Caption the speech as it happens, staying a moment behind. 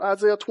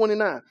Isaiah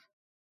 29,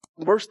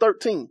 verse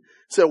 13. It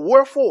said,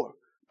 wherefore,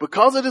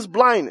 because of this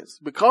blindness,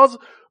 because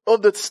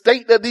of the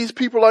state that these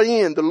people are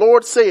in, the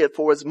Lord said,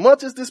 for as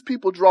much as this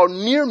people draw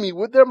near me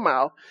with their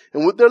mouth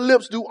and with their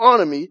lips do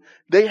honor me,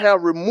 they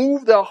have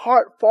removed their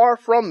heart far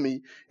from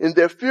me, and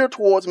their fear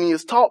towards me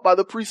is taught by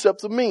the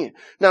precepts of men.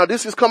 Now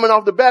this is coming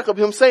off the back of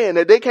him saying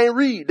that they can't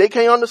read, they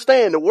can't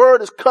understand, the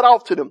word is cut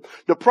off to them.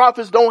 The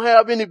prophets don't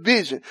have any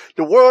vision.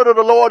 The word of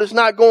the Lord is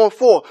not going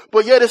forth,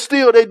 but yet it's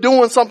still they're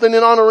doing something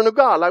in honoring of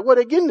God. Like where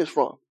they getting this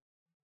from?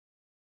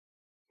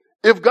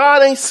 If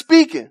God ain't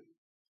speaking,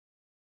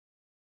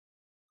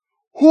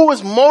 who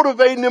is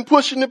motivating and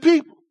pushing the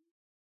people?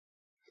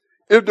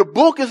 If the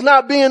book is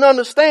not being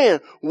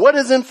understood, what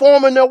is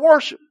informing their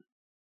worship?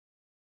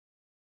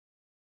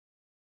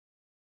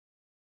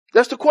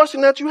 That's the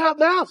question that you have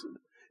to answer.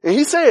 And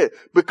he said,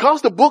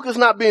 because the book is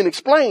not being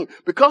explained,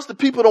 because the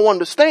people don't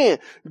understand,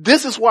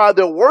 this is why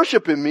they're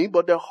worshiping me,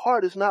 but their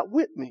heart is not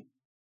with me.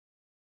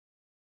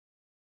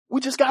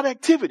 We just got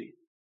activity.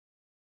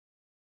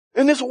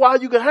 And this is why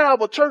you can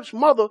have a church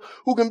mother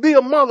who can be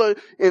a mother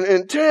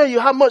and tell you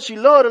how much she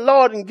loves the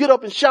Lord and get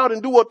up and shout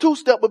and do a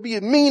two-step, but be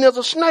as mean as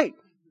a snake.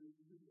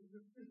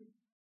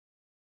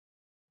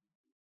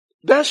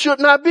 That should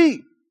not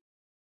be.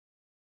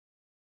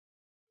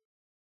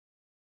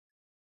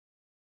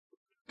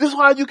 This is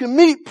why you can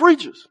meet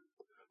preachers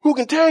who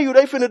can tell you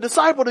they finna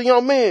disciple the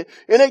young man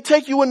and they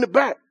take you in the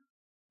back.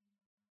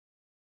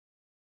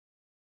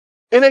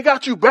 And they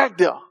got you back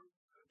there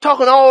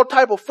talking all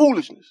type of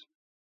foolishness.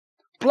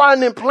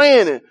 Plotting and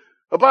planning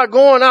about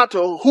going out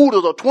to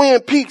Hooters or Twin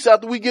Peaks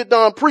after we get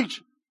done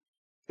preaching.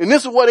 And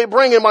this is where they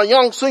bring in my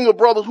young single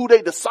brothers who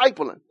they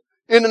discipling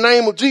in the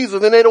name of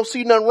Jesus, and they don't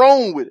see nothing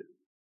wrong with it.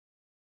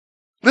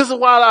 This is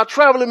why our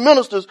traveling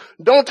ministers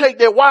don't take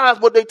their wives,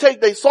 but they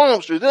take their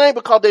songsters. It ain't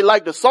because they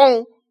like the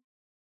song.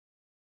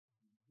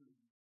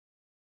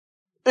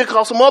 It's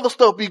because some other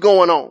stuff be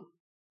going on.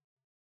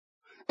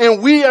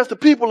 And we as the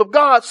people of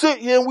God sit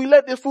here and we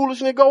let this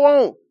foolishness go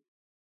on.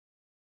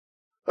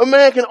 A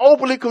man can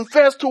openly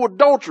confess to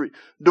adultery,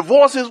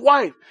 divorce his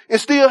wife, and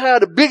still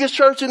have the biggest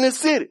church in this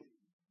city.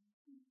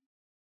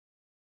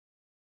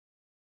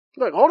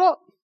 Like, hold up.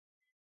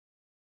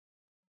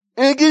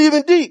 And it get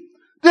even deep.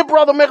 This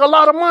brother make a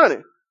lot of money.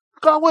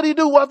 God, what did he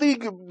do after he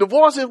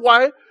divorced his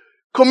wife,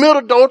 commit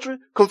adultery,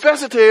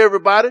 confess it to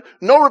everybody,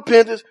 no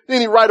repentance,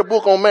 then he write a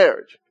book on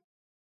marriage.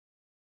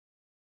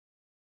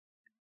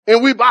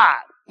 And we buy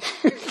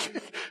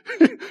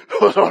it.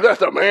 So that's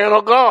the man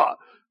of God.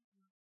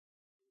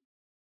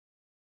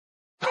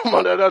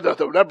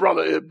 That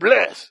brother is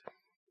blessed.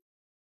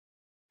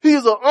 He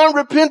is an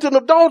unrepentant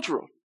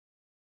adulterer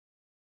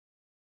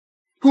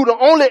who the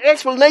only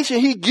explanation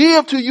he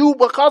give to you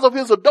because of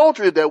his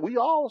adultery is that we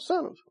all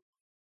sinners.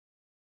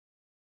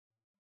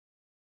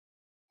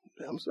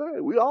 I'm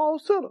saying, we all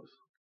sinners.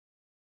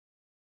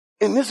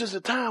 And this is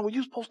the time when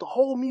you're supposed to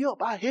hold me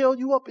up. I held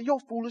you up in your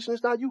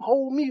foolishness, now you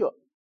hold me up.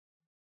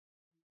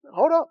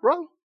 Hold up,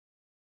 brother.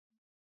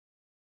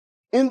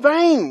 In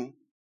vain.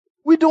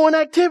 We doing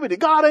activity.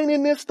 God ain't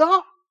in this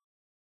stuff.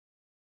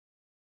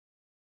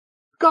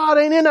 God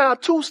ain't in our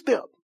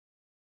two-step.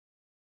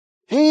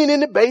 He ain't in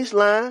the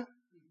baseline.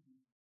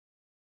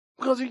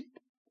 Because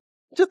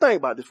just think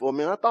about this for a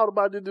minute. I thought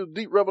about this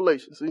deep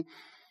revelation. See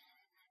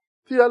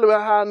how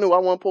I knew I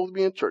wasn't supposed to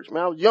be in church.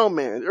 Man, I was a young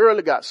man.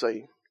 Early got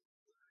saved.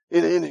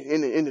 In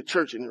the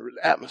church, in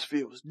the atmosphere.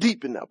 It was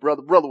deep in that.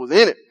 Brother was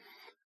in it.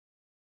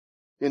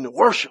 In the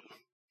worship.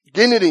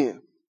 Getting it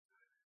in.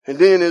 And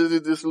then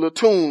there's this little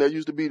tune that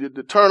used to be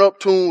the turn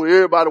up tune where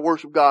everybody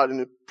worship God and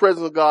the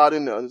presence of God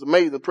in there. It's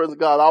amazing. The presence of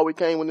God always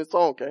came when this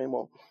song came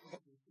on.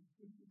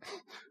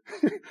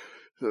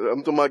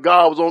 I'm talking about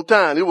God was on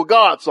time. It was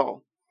God's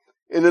song.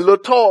 And the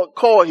little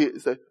chord hit.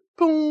 It said,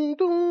 boom,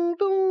 boom,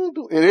 boom,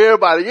 boom. And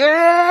everybody,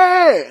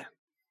 yeah.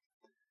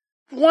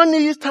 One of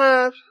these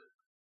times,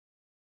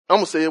 I'm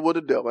going to say it was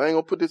the devil. I ain't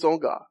going to put this on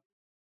God.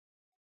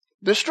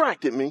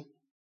 Distracted me.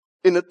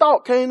 And the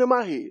thought came to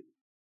my head.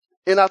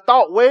 And I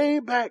thought way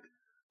back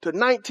to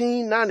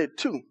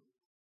 1992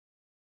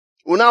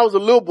 when I was a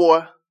little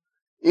boy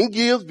in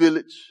Gill's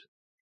Village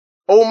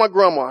over my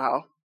grandma's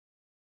house.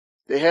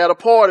 They had a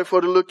party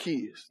for the little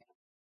kids.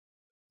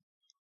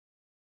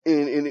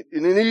 And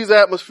in these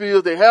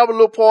atmospheres, they have a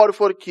little party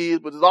for the kids,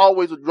 but there's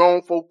always a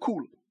grown folk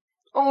cooler.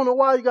 I don't know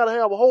why you got to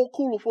have a whole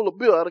cooler full of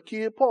beer at a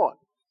kid party.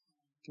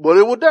 But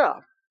it was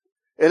there.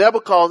 And that's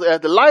because as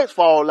the lights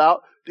fall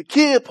out, the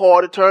kid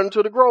party turned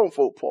into the grown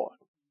folk party.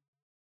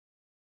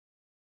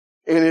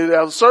 And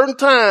at a certain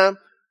time,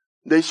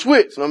 they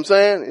switched, you know what I'm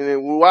saying? And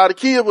then while the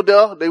kids were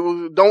there, they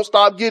were, don't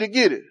stop, get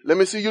it. Let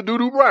me see you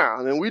do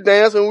brown. And we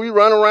dance and we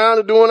run around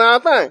and doing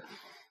our thing.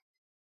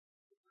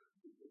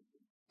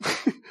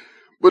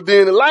 But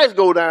then the lights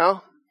go down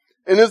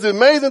and this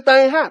amazing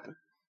thing happened.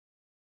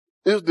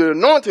 The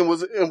anointing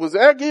was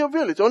at Gill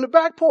Village on the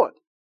back porch.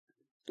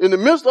 In the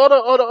midst of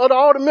all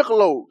the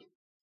Michelobs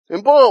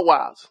and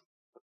Budweiser.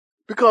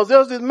 Because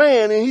there's this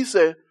man and he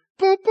said,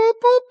 boom, boom,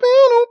 boom,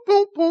 boom,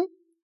 boom, boom.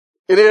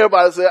 And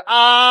everybody said,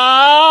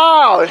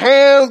 ah,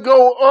 hands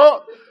go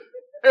up.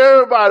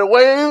 Everybody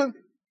waving.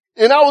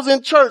 And I was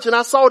in church and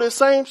I saw this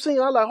same scene.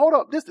 I was like, hold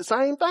up, this the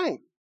same thing.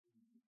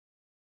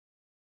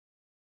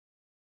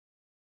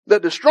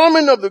 That the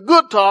strumming of the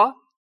guitar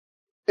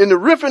and the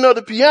riffing of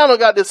the piano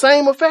got the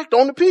same effect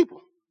on the people.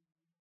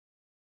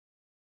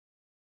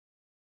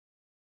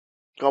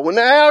 Cause when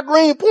the Al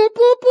Green, boom,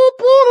 boom, boom,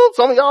 boom,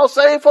 some of y'all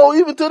saved for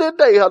even to this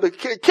day, how to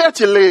catch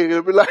your leg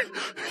and be like,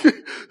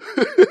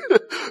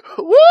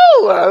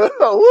 woo,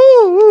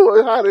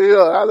 woo, how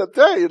to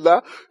tell you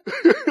now.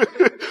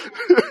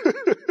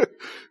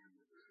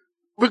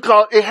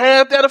 Because it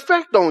had that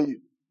effect on you.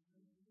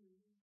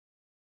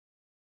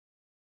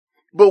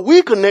 But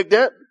we connect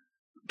that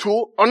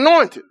to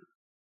anointed.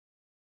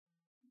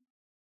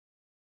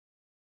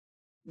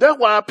 That's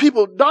why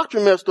people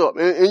doctrine messed up.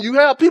 And you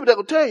have people that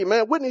will tell you,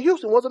 man, Whitney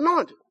Houston was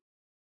anointed.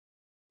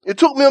 It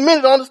took me a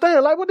minute to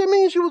understand, like, what that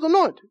means she was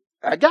anointed.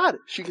 I got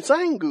it. She can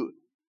sing good.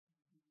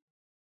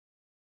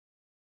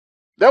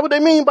 That's what they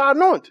mean by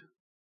anointed.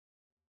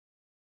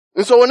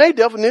 And so in their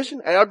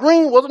definition, Al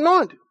Green was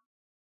anointed.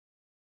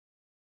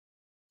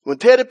 When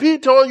Teddy P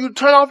told you to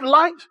turn off the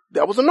lights,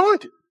 that was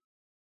anointed.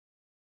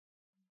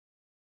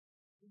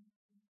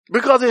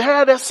 Because it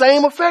had that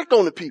same effect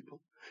on the people.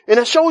 And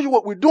it shows you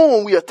what we're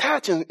doing. We're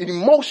attaching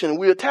emotion.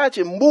 We're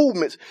attaching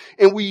movements.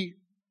 And we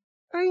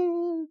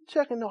ain't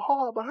checking the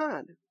heart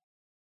behind it.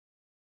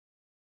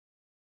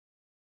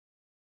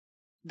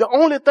 The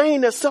only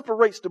thing that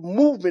separates the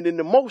movement and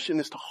the motion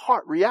is the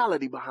heart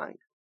reality behind it.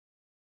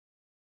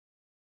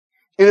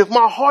 And if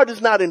my heart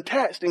is not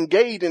attached,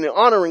 engaged, and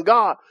honoring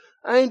God,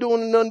 I ain't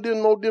doing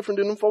nothing no different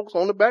than them folks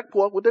on the back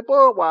porch with their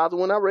Budweiser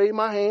when I raise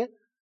my hand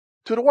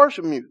to the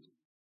worship music.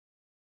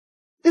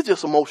 It's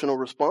just emotional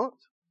response.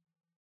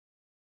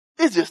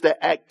 It's just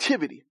that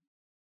activity.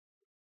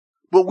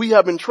 But we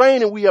have been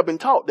trained and we have been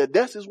taught that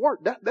that's his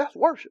work. That's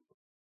worship.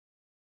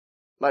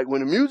 Like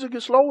when the music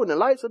is slow and the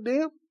lights are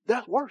dim,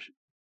 that's worship.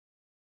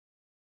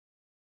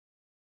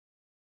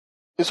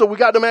 And so we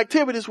got them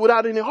activities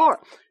without any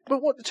heart.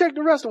 But check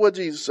the rest of what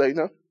Jesus said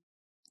now.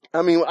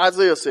 I mean,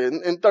 Isaiah said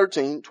in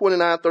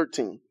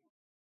 29:13.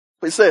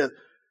 It says,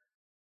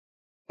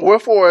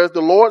 wherefore, as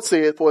the Lord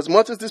said, for as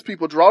much as this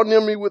people draw near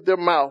me with their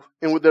mouth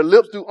and with their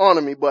lips do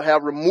honor me, but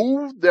have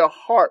removed their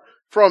heart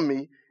from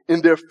me,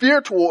 and their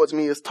fear towards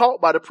me is taught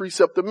by the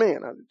precept of men.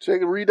 Now,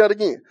 check and read that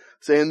again.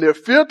 Saying their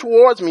fear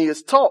towards me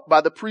is taught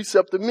by the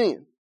precept of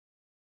men.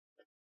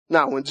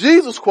 Now, when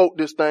Jesus quote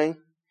this thing,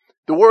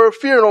 the word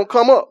fear don't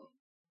come up.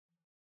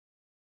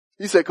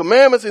 He said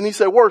commandments and he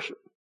said worship.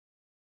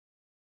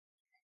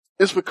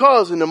 It's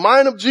because in the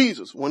mind of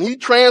Jesus, when he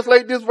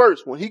translates this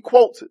verse, when he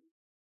quotes it,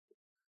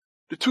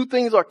 the two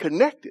things are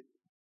connected.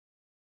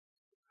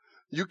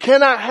 You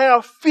cannot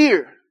have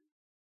fear.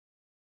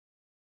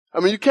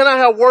 You cannot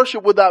have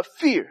worship without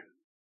fear.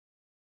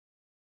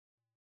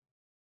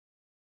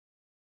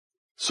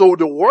 So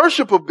the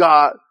worship of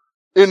God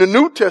in the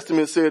New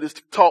Testament said is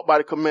taught by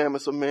the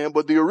commandments of man,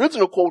 but the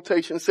original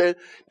quotation said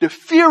the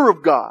fear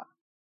of God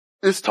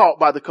is taught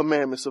by the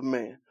commandments of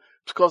man.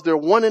 Because they're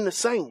one and the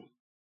same.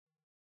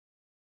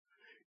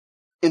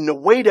 In the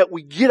way that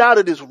we get out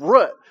of this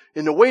rut,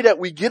 in the way that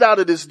we get out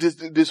of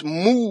this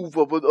move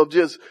of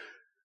just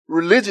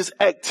religious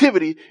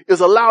activity,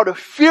 is allow the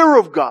fear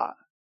of God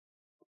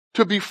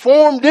to be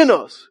formed in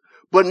us,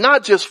 but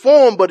not just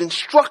formed, but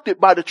instructed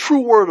by the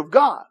true word of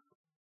God.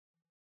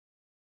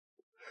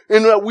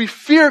 And that we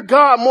fear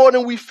God more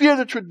than we fear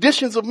the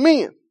traditions of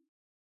men.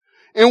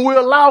 And we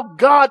allow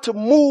God to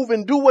move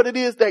and do what it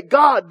is that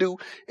God do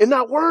and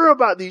not worry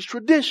about these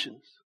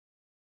traditions.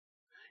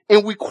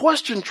 And we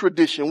question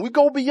tradition. We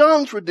go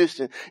beyond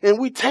tradition. And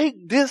we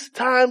take this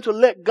time to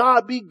let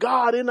God be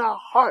God in our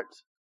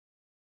hearts.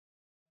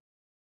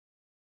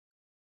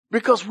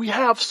 Because we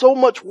have so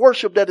much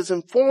worship that is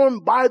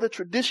informed by the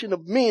tradition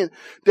of men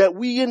that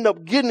we end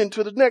up getting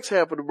into the next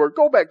half of the verse.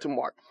 Go back to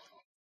Mark.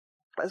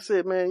 I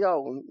said, man,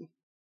 y'all,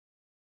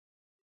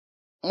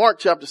 Mark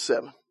chapter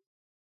 7.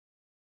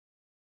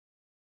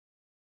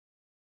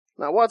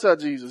 Now watch how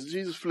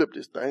Jesus flipped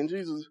this thing.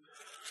 Jesus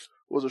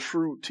was a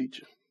shrewd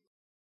teacher.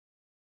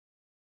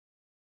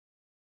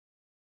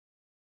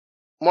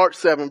 Mark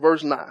 7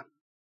 verse 9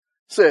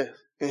 says,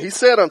 and he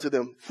said unto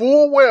them,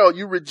 full well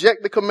you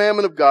reject the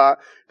commandment of God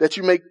that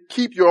you may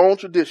keep your own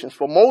traditions.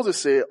 For Moses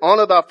said,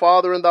 honor thy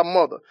father and thy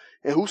mother,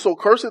 and whoso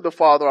curseth the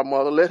father or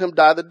mother, let him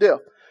die the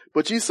death.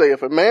 But ye say,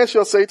 if a man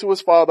shall say to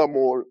his father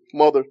or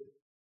mother,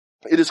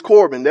 it is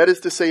Corban, that is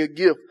to say a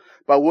gift,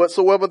 by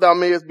whatsoever thou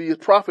mayest be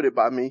profited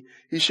by me,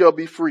 he shall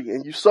be free.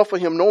 And you suffer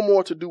him no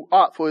more to do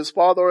aught for his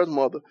father or his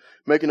mother,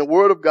 making the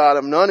word of God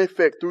of none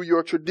effect through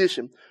your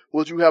tradition,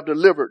 which you have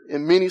delivered,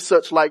 and many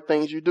such like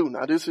things you do.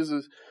 Now this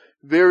is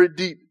very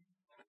deep.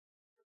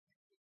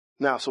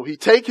 Now, so he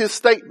take his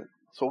statement.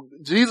 So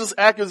Jesus'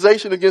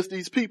 accusation against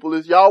these people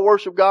is y'all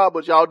worship God,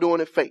 but y'all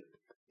doing it fake.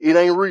 It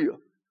ain't real.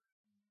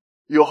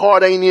 Your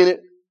heart ain't in it.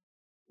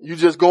 You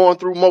just going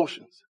through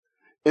motions.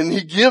 And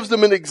he gives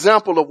them an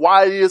example of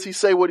why it is he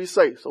say what he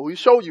say. So he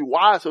showed you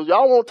why. So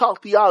y'all want to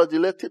talk theology,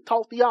 let's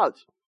talk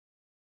theology.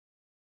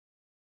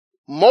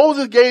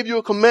 Moses gave you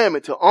a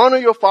commandment to honor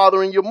your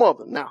father and your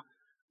mother. Now,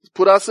 let's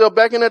put ourselves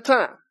back in that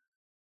time.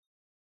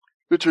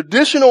 The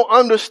traditional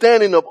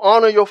understanding of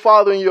honor your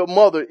father and your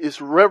mother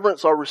is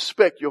reverence or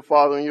respect your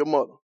father and your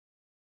mother.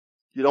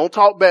 You don't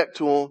talk back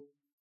to them.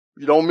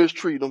 You don't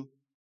mistreat them.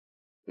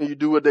 And you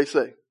do what they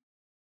say.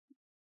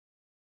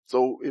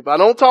 So if I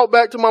don't talk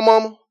back to my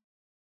mama,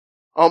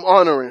 I'm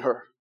honoring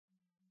her.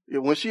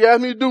 If when she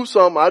asks me to do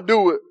something, I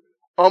do it,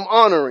 I'm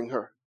honoring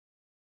her.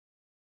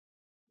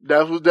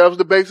 That was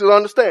the basic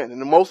understanding.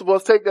 And most of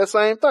us take that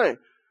same thing.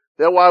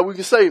 That's why we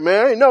can say,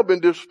 man, I ain't never been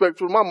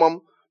disrespectful to my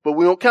mama, but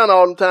we don't count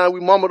all the time we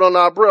mumbled on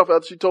our breath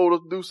after she told us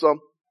to do something.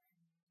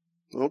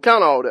 We don't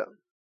count all that.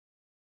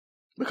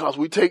 Because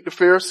we take the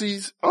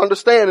Pharisees'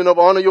 understanding of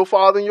honor your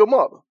father and your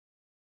mother.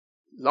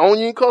 As long as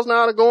you ain't cussing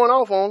out or going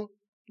off on them,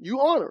 you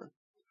honor them.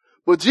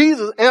 But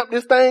Jesus amped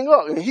this thing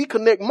up, and he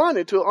connect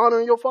money to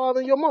honoring your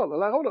father and your mother.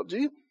 Like, hold up,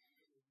 Jesus.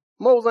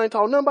 Moses ain't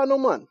talking nothing about no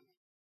money.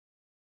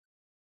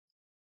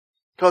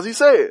 Because he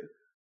said,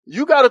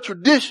 you got a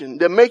tradition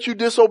that makes you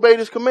disobey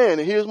this command,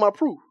 and here's my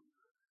proof.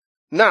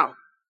 Now,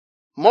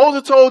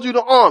 Moses told you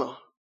to honor,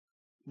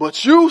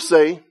 but you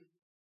say,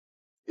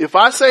 if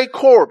I say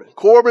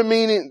Corban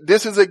meaning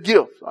this is a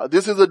gift,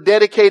 this is a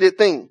dedicated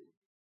thing.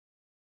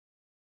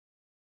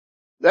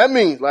 That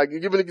means, like,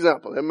 you give an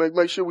example, and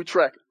make sure we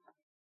track it.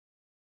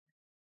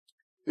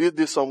 Is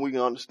this something we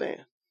can understand?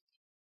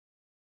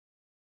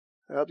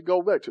 I have to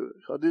go back to it,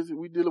 because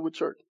we dealing with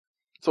church.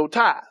 So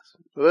tithes.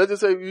 So let's just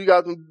say you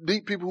got some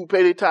deep people who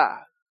pay their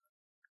tithes.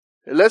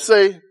 And let's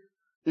say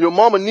your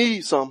mama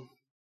needs something,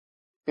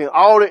 and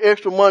all the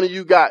extra money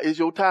you got is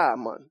your tithe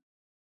money.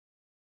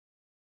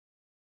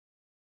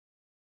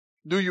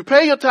 Do you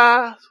pay your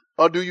tithes,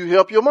 or do you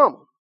help your mama?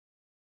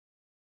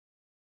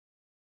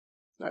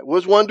 Like,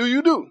 which one do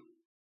you do?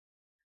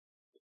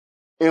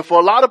 And for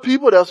a lot of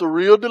people, that's a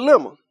real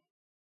dilemma.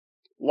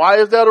 Why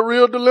is that a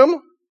real dilemma?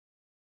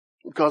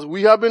 Because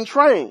we have been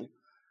trained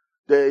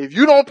that if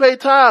you don't pay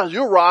tithes,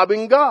 you're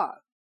robbing God.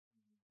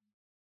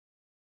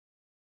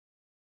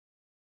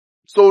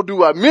 So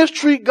do I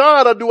mistreat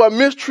God or do I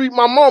mistreat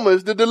my mama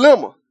is the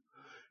dilemma.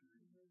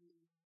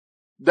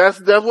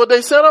 That's what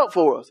they set up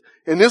for us.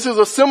 And this is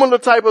a similar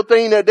type of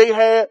thing that they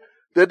had,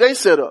 that they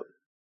set up.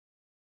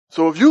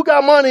 So if you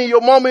got money and your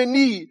mama in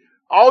need,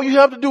 all you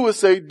have to do is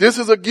say, this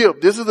is a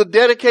gift. This is a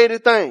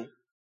dedicated thing.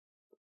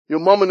 Your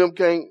mama and them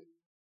can't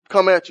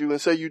come at you and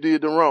say you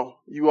did them wrong.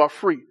 You are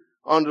free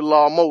under the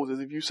law of Moses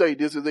if you say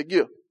this is a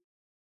gift.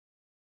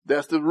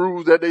 That's the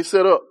rules that they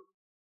set up.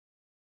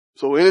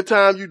 So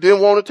anytime you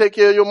didn't want to take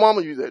care of your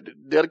mama, you said,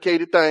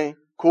 dedicated thing,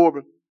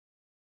 Corban.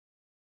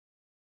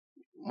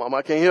 Mama,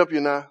 I can't help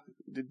you now.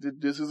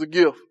 This is a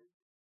gift.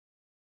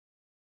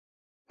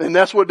 And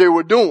that's what they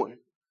were doing.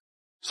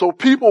 So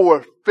people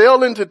were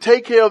failing to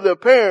take care of their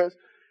parents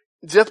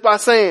just by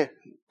saying,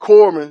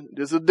 Corban,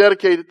 this is a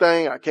dedicated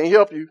thing. I can't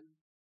help you.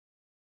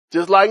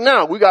 Just like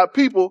now, we got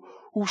people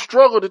who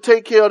struggle to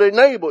take care of their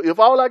neighbor. If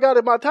all I got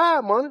is my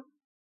tithe money,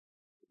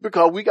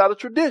 because we got a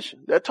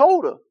tradition that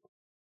told us,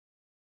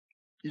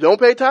 you don't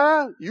pay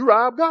tithe, you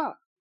rob God.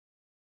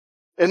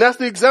 And that's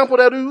the example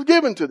that he was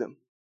given to them.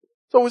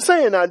 So we're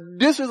saying now,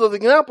 this is an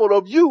example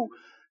of you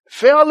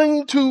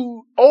failing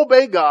to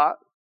obey God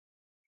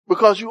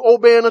because you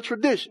obeying a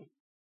tradition.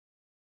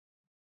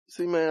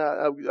 See, man,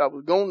 I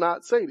was going to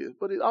not say this,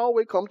 but it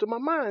always comes to my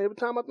mind every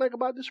time I think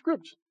about this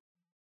scripture.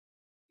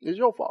 It's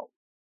your fault.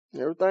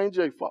 Everything's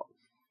Jay's fault.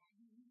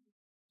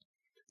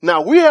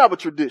 Now, we have a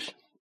tradition.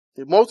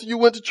 If most of you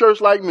went to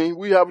church like me,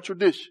 we have a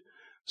tradition.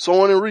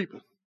 Sowing and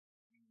reaping.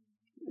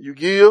 You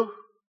give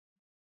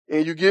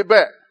and you get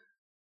back.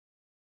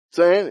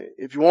 Saying,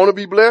 if you want to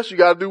be blessed, you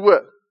got to do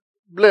what?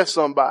 Bless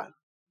somebody.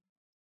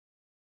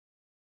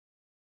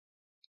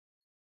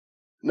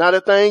 Now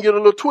that thing get a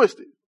little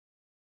twisted.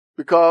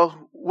 Because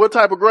what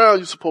type of ground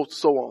you supposed to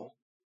sow on?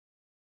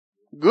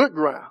 Good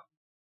ground.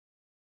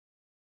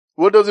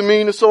 What does it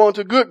mean to sow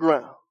into good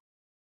ground?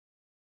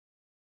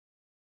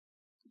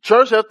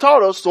 Church has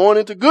taught us sowing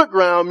into good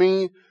ground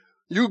means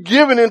you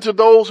giving into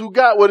those who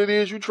got what it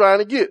is you're trying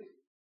to get.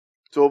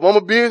 So if I'm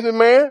a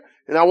businessman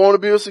and I want to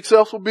be a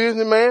successful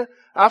businessman,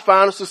 I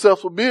find a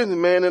successful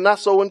businessman and I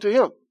sow into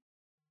him.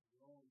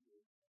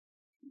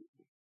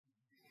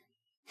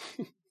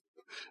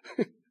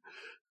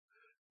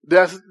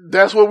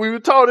 That's what we were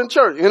taught in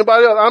church.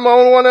 Anybody else? I'm the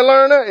only one that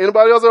learned that?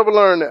 Anybody else ever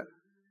learned that?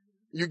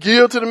 You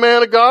give to the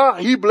man of God,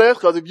 he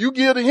blessed, because if you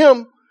give to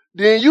him,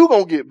 then you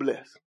gonna get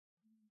blessed.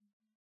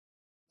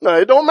 Now,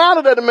 it don't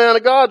matter that the man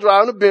of God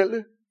driving a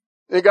Bentley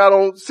and got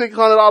on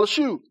 $600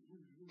 shoes.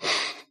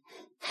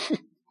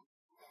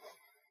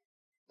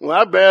 Well,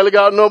 I barely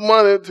got enough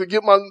money to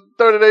get my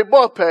 30-day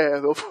bus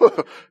pass.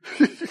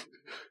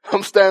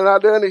 I'm standing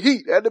out there in the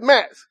heat at the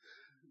max.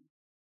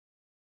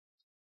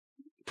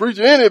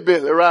 Preacher any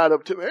Bentley ride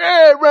up to me.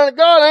 Hey, man of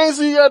God, I ain't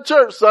see you at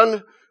church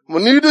Sunday. I'm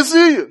gonna need to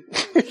see you.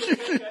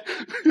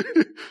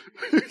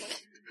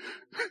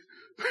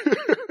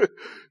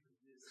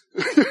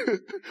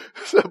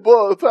 Said,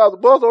 boy, Pastor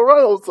Bus don't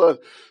run on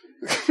Sunday.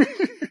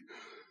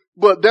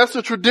 But that's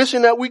the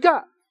tradition that we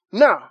got.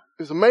 Now,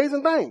 It's an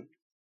amazing thing.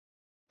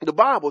 The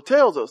Bible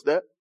tells us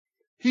that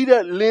he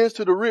that lends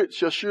to the rich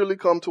shall surely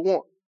come to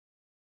want.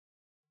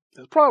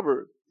 That's a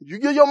proverb. If you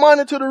give your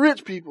money to the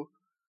rich people,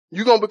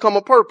 you're going to become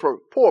a poor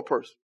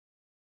person.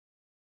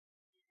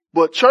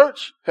 But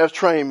church has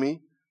trained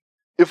me.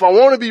 If I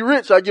want to be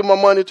rich, I give my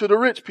money to the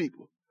rich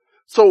people.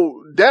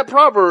 So that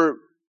proverb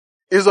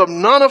is of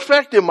none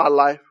effect in my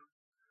life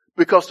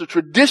because the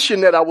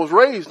tradition that I was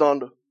raised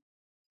under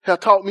has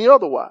taught me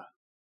otherwise.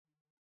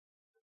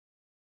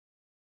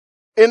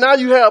 And now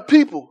you have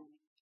people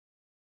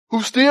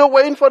who still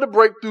waiting for the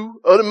breakthrough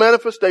of the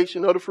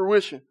manifestation of the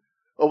fruition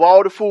of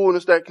all the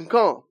fullness that can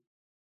come.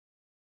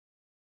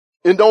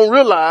 And don't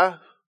realize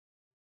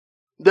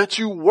that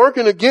you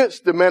working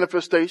against the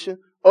manifestation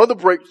of the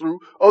breakthrough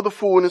of the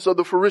fullness of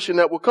the fruition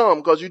that will come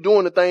because you're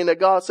doing the thing that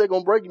God said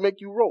gonna break you,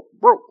 make you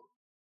broke.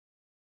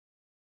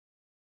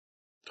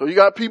 So you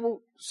got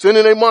people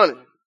sending their money.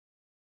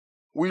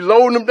 We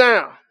loading them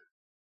down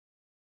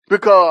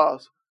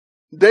because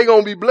they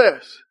gonna be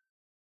blessed.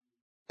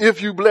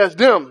 If you bless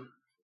them,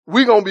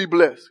 we gonna be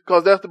blessed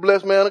because that's the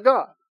blessed man of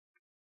God.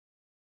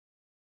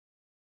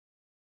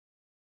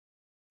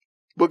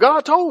 But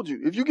God told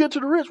you, if you get to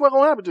the rich, what's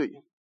gonna happen to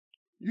you?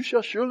 You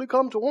shall surely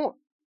come to want.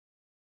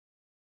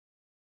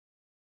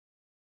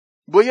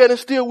 But yet and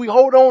still we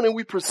hold on and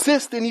we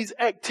persist in these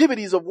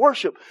activities of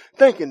worship,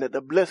 thinking that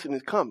the blessing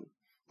is coming.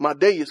 My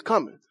day is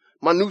coming.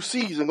 My new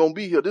season gonna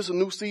be here. This is a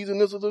new season.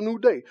 This is a new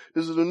day.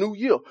 This is a new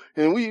year.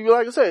 And we,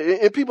 like I said,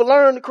 and people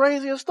learn the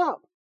craziest stuff.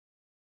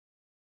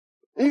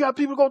 And you got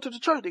people go to the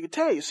church, they can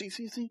tell you, see,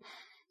 this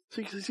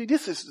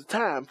is the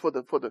time for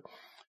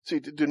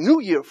the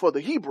new year for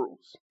the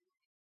Hebrews.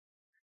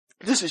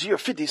 This is year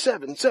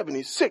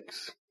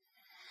 5776.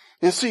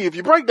 And see, if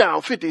you break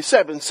down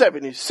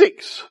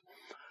 5776,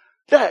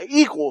 that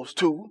equals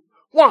to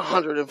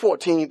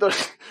 114. And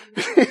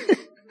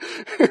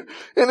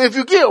if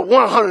you give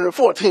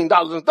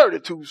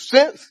 $114.32,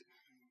 say,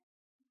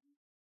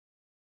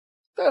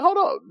 hold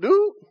up,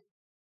 dude.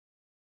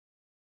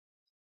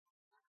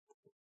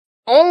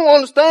 I don't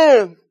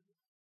understand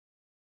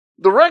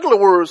the regular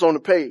words on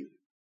the page.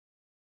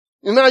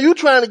 And now you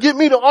trying to get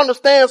me to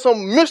understand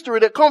some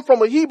mystery that come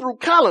from a Hebrew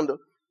calendar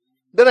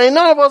that ain't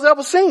none of us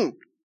ever seen.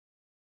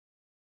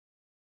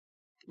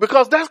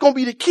 Because that's going to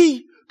be the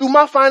key through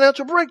my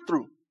financial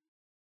breakthrough.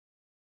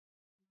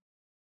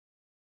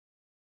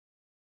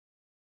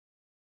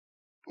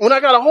 When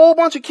I got a whole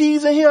bunch of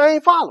keys in here, I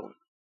ain't following.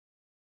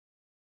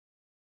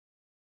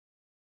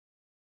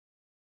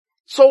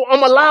 So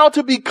I'm allowed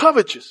to be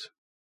covetous.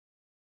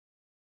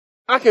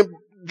 I can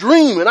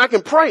dream and I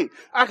can pray.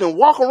 I can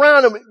walk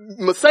around a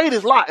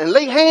Mercedes lot and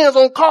lay hands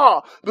on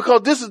car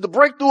because this is the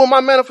breakthrough of my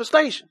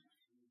manifestation.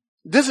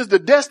 This is the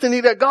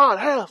destiny that God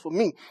has for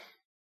me.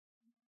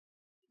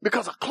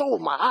 Because I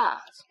closed my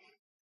eyes.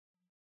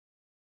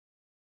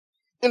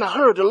 And I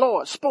heard the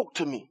Lord spoke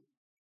to me.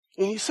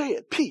 And he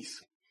said,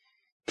 peace.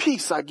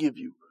 Peace I give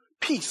you.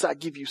 Peace I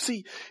give you.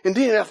 See, and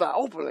then after I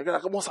opened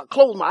it, once I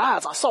closed my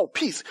eyes, I saw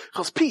peace.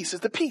 Because peace is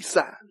the peace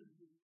sign.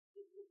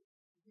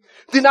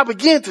 Then I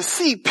began to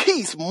see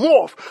peace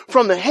morph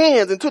from the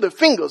hands into the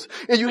fingers.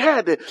 And you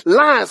had the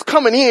lines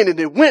coming in and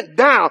it went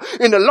down.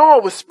 And the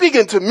Lord was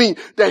speaking to me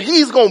that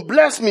he's going to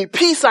bless me.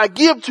 Peace I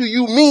give to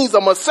you means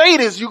a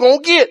Mercedes you're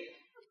going to get.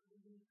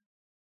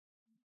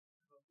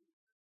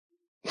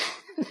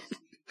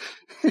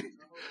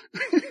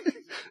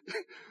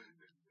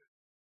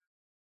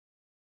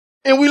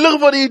 And we look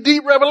for these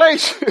deep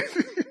revelations.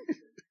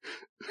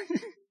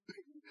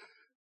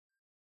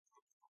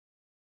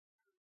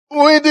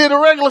 We did the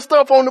regular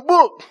stuff on the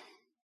book.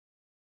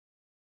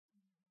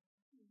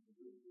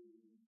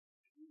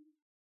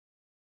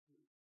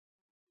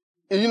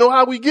 And you know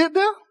how we get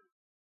there?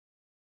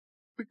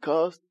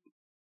 Because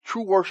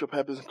true worship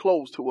has been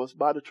closed to us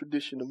by the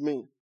tradition of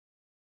men.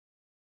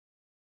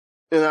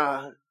 And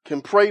I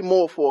can pray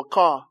more for a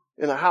car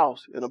and a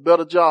house and a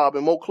better job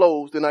and more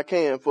clothes than I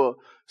can for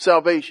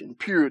salvation,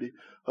 purity,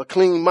 a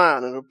clean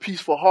mind and a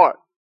peaceful heart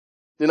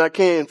than I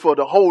can for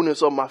the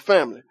wholeness of my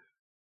family.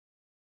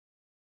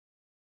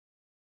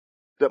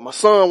 That my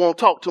son won't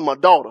talk to my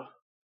daughter,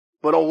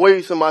 but I'm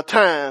wasting my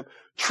time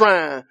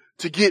trying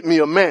to get me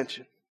a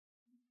mansion.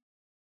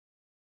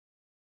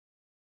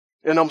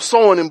 And I'm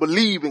sowing and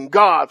believing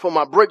God for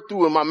my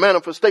breakthrough and my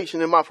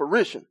manifestation and my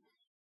fruition.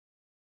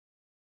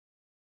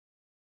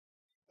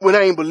 When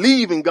I ain't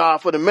believing God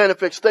for the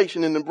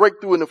manifestation and the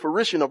breakthrough and the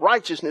fruition of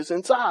righteousness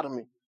inside of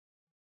me.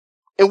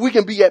 And we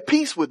can be at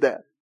peace with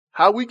that.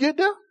 How we get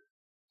there?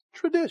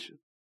 Tradition.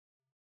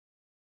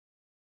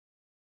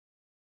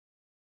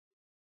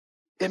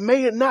 It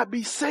may not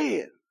be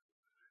said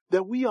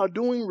that we are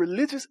doing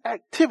religious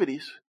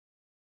activities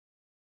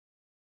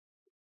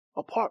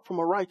apart from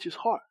a righteous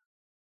heart.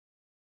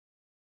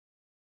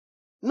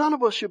 None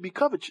of us should be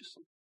covetous.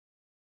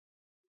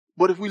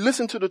 But if we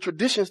listen to the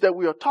traditions that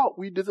we are taught,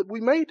 we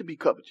made to be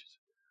covetous.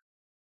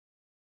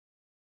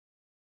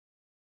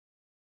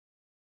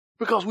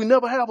 Because we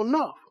never have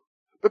enough.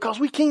 Because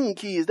we king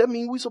kids, that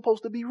means we're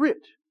supposed to be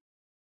rich.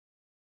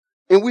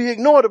 And we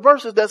ignore the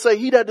verses that say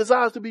he that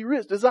desires to be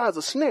rich desires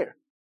a snare.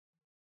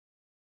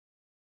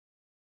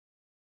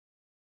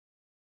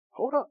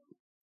 Hold up.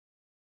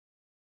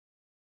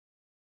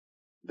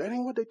 That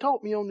ain't what they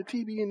taught me on the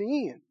TV in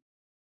the end.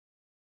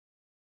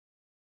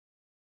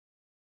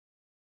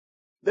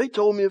 They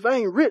told me if I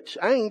ain't rich,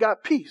 I ain't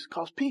got peace,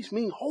 because peace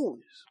means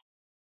wholeness.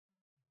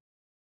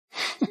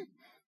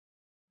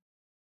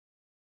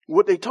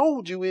 What they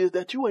told you is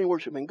that you ain't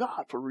worshiping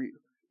God for real.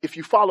 If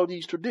you follow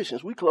these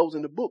traditions, we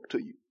closing the book to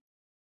you.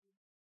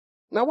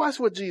 Now watch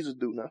what Jesus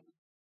do now.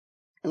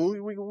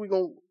 And we going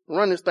to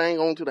run this thing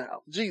on to the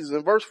house. Jesus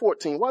in verse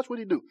 14, watch what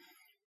he do.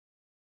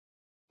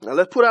 Now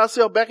let's put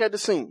ourselves back at the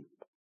scene.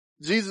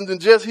 Jesus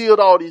had just healed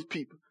all these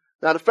people.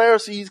 Now the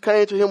Pharisees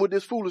came to him with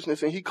this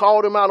foolishness and he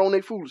called them out on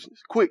their foolishness.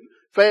 Quick,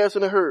 fast,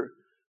 in a hurry.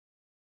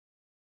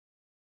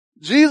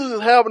 Jesus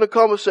is having a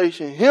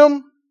conversation.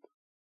 Him,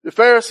 the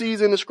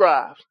Pharisees and the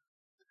scribes.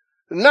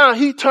 And now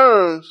he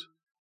turns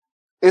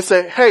and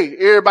say, hey,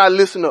 everybody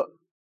listen up.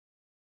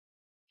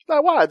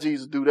 Now why did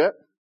Jesus do that?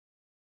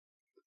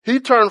 He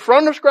turned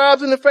from the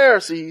scribes and the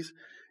Pharisees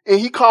and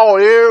he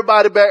called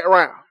everybody back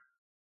around.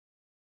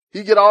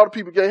 He get all the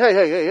people,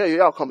 hey,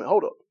 y'all come in,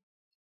 hold up.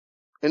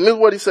 And listen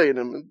what he said to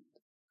them. He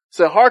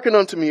said, hearken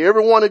unto me,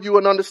 every one of you,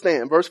 and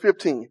understand. Verse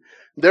 15.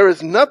 There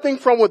is nothing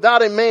from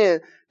without a man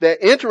that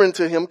enter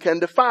into him can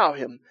defile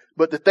him.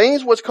 But the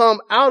things which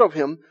come out of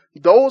him,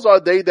 those are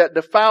they that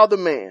defile the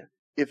man.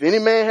 If any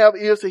man have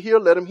ears to hear,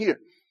 let him hear.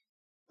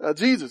 Now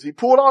Jesus, he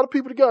pulled all the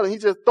people together and he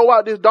just throw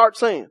out this dark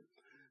saying.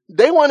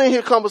 They weren't in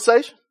his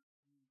conversation.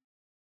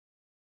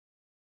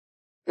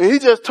 And he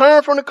just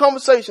turned from the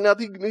conversation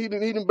after he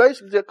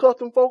basically just cussed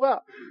them folk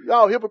out.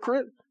 Y'all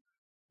hypocrite.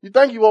 You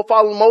think you won't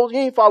follow Moses?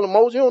 You ain't following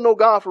Moses. You don't know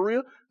God for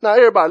real. Now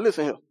everybody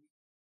listen here.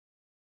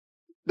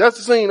 That's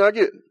the scene I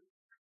get.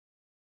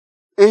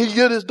 And he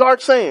get this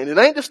dark saying. It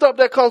ain't the stuff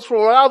that comes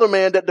from another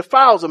man that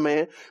defiles a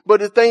man, but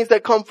the things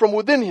that come from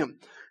within him.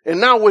 And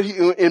now what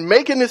in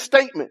making this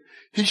statement,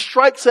 he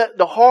strikes at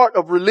the heart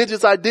of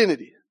religious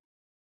identity.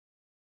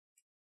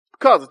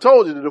 Because I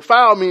told you, to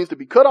defile means to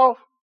be cut off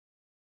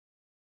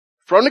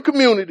from the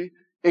community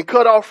and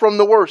cut off from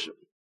the worship.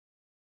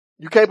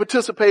 You can't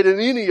participate in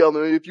any of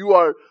them if you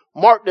are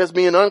marked as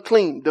being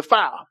unclean,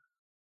 defiled.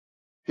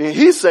 And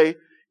he say,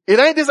 it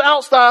ain't this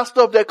outside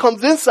stuff that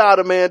comes inside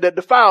a man that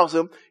defiles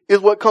him, is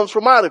what comes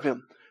from out of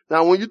him.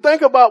 Now when you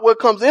think about what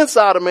comes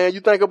inside a man, you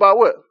think about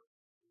what?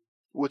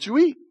 What you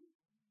eat.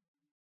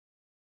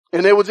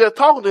 And they were just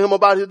talking to him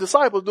about his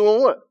disciples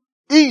doing what?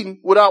 Eating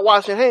without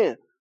washing hands.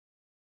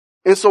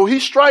 And so he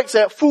strikes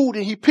at food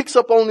and he picks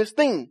up on this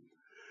thing.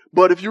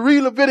 But if you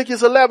read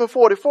Leviticus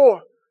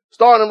 11:44,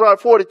 starting right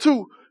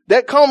 42,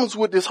 that comes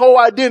with this whole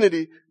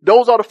identity.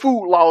 Those are the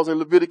food laws in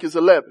Leviticus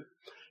 11.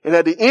 And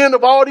at the end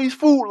of all these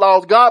food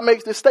laws, God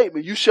makes this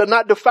statement. You shall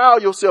not defile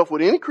yourself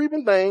with any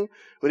creeping thing,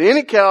 with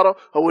any cattle,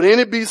 or with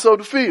any beast of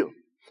the field.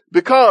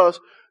 Because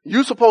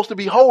you're supposed to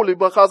be holy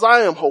because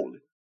I am holy.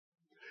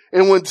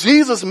 And when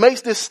Jesus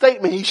makes this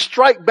statement, he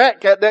strikes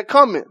back at that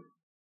comment.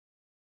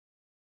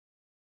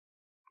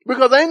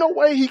 Because ain't no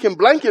way he can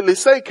blanketly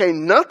say,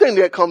 can't nothing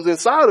that comes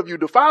inside of you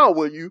defile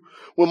with you.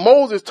 When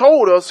Moses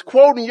told us,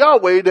 quoting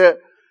Yahweh, that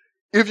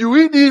if you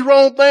eat these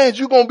wrong things,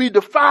 you're going to be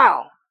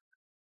defiled.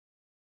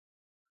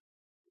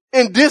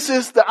 And this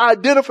is the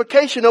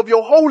identification of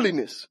your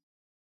holiness.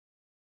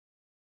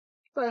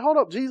 Like, hold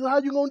up, Jesus, how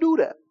you going to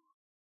do that?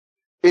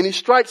 And he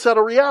strikes at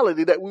a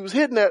reality that we was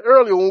hitting at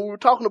earlier when we were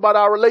talking about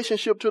our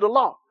relationship to the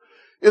law.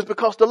 It's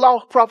because the law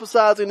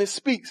prophesies and it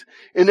speaks.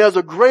 And there's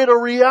a greater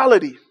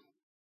reality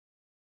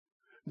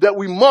that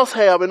we must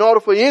have in order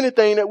for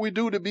anything that we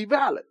do to be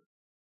valid.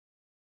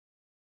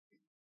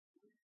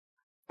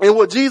 And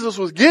what Jesus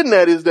was getting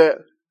at is that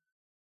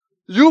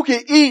you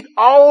can eat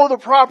all the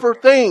proper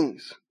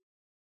things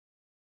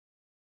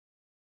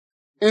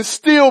and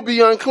still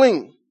be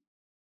unclean.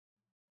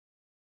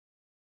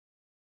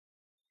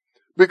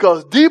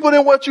 Because deeper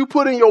than what you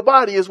put in your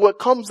body is what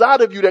comes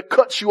out of you that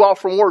cuts you off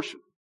from worship.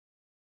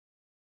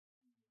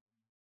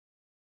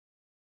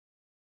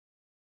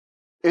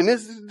 And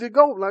this is the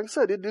goal, like I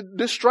said,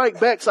 this strike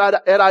backs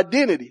at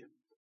identity.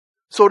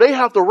 So they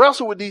have to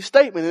wrestle with these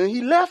statements, and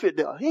he left it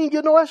there. He ain't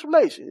get no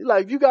explanation. He's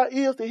like, if you got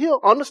ears to hear,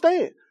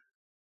 understand.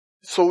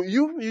 So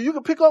you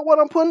can pick up what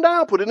I'm putting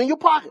down, put it in your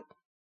pocket.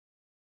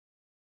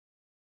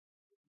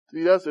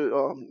 See, that's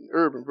the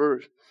urban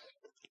version.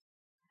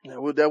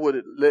 Now, that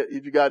would let,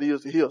 if you got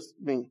ears to hear,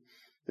 mean.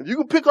 If you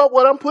can pick up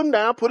what I'm putting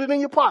down, put it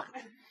in your pocket.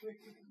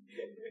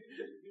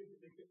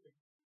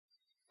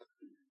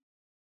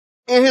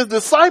 And his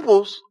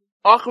disciples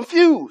are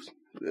confused.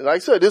 Like I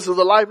said, this is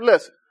a life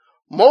lesson.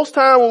 Most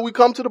time when we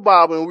come to the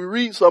Bible and we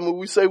read something,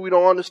 we say we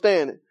don't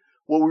understand it.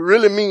 What we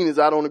really mean is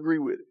I don't agree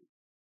with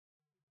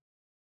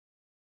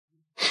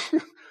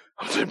it.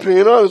 I'm just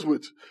being honest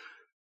with you.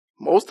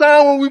 Most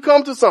time when we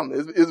come to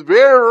something, it's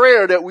very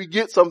rare that we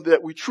get something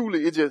that we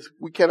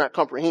we cannot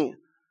comprehend.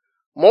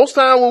 Most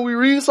time when we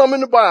read something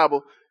in the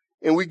Bible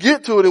and we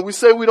get to it and we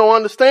say we don't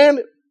understand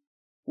it,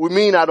 we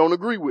mean I don't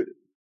agree with it.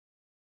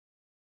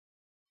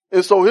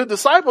 And so his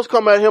disciples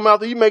come at him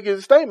after he makes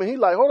his statement. He's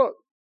like, hold up.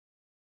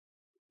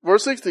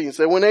 Verse 16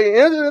 said, when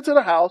they entered into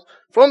the house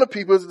from the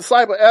people, his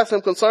disciple asked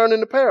him concerning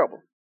the parable.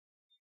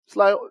 It's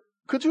like,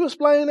 could you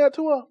explain that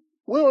to us?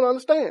 We don't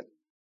understand.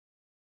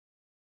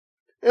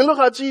 And look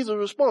how Jesus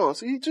responds.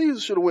 See,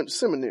 Jesus should have went to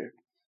seminary.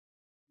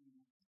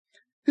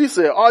 He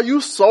said, are you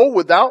so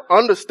without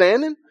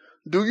understanding?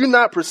 Do you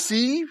not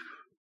perceive?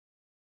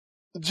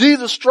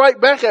 Jesus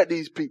strike back at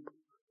these people.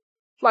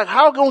 Like,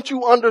 how don't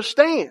you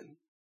understand?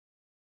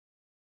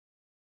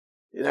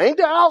 It ain't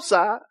the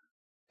outside.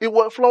 It's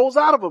what flows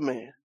out of a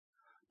man.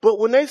 But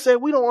when they say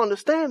we don't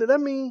understand it, that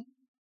means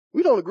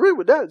we don't agree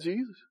with that,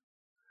 Jesus.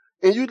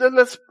 And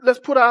let's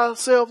put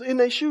ourselves in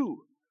their shoes.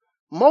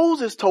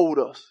 Moses told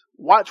us,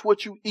 watch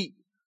what you eat.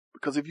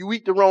 Because if you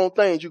eat the wrong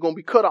things, you're going to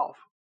be cut off.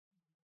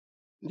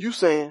 You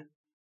saying,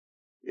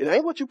 it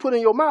ain't what you put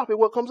in your mouth, it's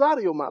what comes out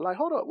of your mouth. Like,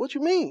 hold up, what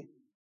you mean?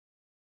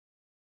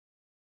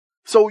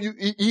 So you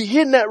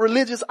hitting that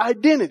religious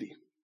identity.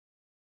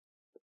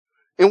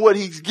 And what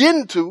he's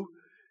getting to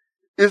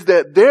is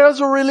that there's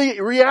a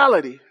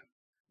reality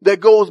that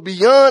goes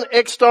beyond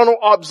external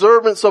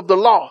observance of the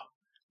law.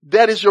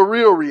 That is your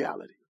real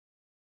reality.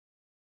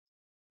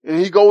 And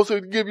he goes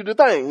to give you the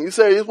thing. He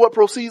says it's what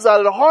proceeds out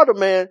of the heart of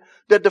man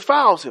that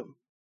defiles him.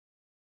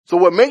 So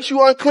what makes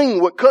you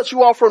unclean, what cuts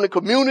you off from the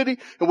community,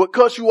 and what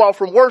cuts you off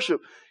from worship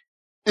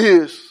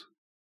is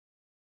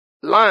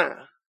lying,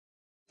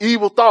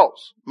 evil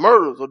thoughts,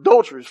 murders,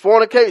 adulteries,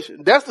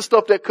 fornication. That's the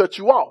stuff that cuts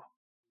you off.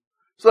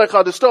 It's like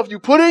how the stuff you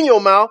put in your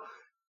mouth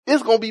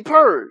is going to be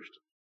purged,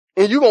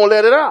 and you're going to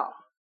let it out.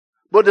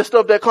 But the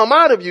stuff that come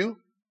out of you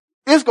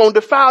is going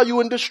to defile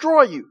you and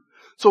destroy you.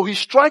 So he's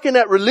striking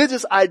that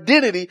religious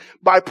identity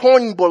by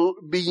pointing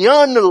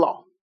beyond the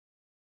law.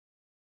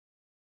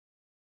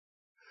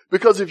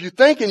 Because if you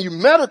think and you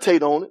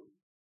meditate on it,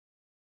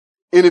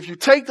 and if you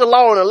take the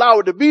law and allow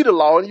it to be the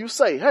law, and you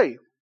say, hey,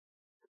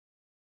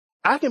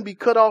 I can be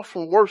cut off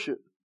from worship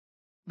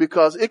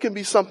because it can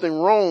be something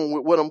wrong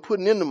with what I'm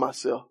putting into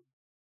myself.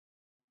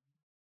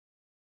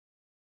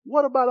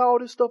 What about all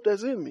this stuff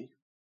that's in me?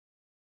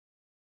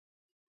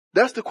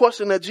 That's the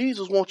question that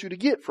Jesus wants you to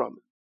get from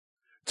it.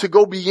 To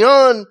go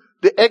beyond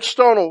the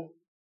external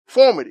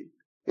formity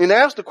and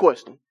ask the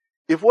question,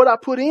 if what I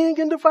put in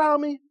can defile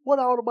me, what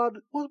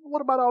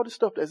about all this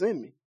stuff that's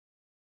in me?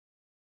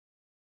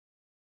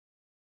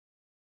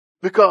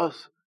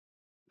 Because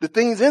the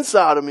things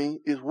inside of me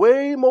is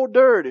way more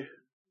dirty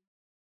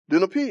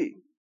than a pig.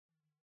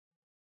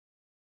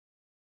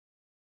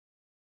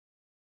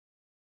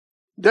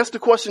 That's the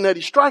question that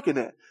he's striking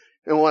at.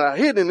 And when I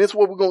hit it, this is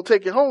what we're going to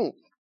take it home.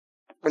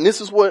 And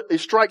this is what it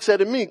strikes at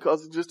in me,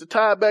 because just to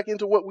tie it back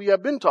into what we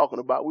have been talking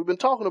about. We've been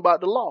talking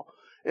about the law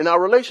and our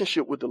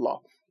relationship with the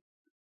law.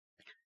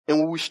 And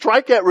when we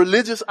strike at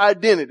religious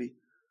identity,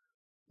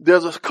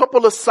 there's a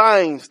couple of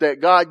signs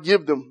that God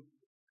give them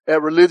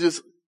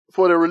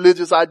for their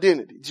religious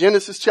identity.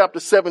 Genesis chapter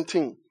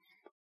 17.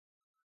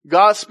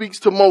 God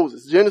speaks to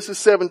Moses. Genesis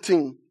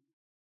 17.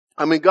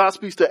 God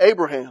speaks to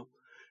Abraham.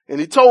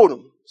 And he told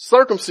him,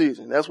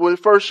 circumcision. That's where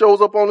it first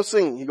shows up on the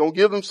scene. He's going to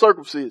give them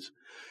circumcision.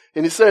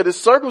 And he said, the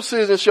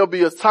circumcision shall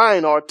be a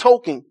sign or a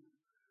token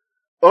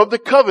of the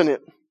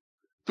covenant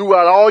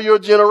throughout all your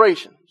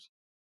generations.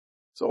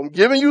 So I'm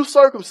giving you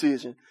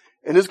circumcision,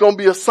 and it's going to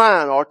be a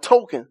sign or a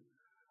token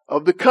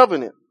of the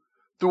covenant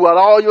throughout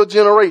all your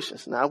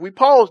generations. Now, if we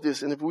pause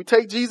this, and if we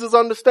take Jesus'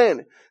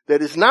 understanding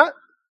that it's not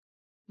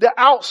the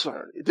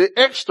outside, the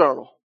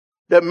external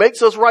that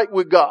makes us right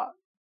with God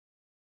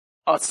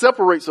or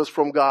separates us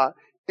from God,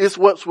 it's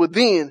what's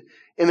within.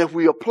 And if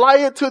we apply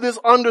it to this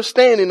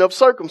understanding of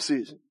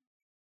circumcision,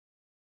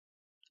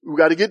 we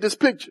got to get this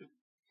picture.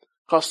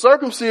 Because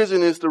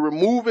circumcision is the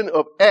removing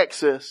of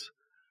access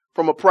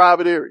from a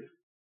private area.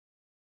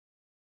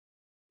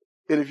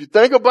 And if you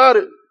think about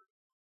it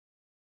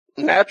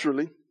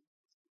naturally,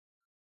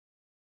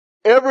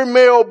 every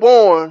male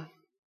born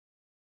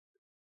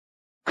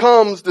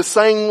comes the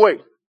same way.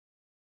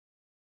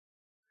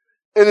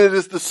 And it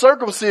is the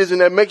circumcision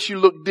that makes you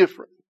look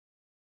different.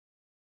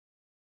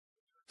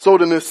 So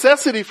the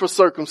necessity for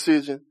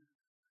circumcision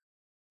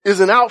is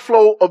an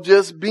outflow of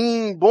just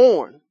being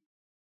born.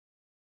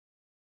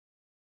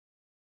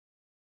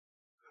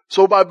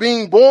 So by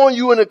being born,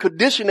 you in a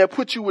condition that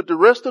puts you with the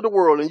rest of the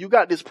world, and you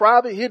got this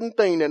private hidden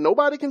thing that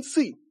nobody can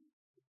see.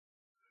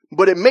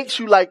 But it makes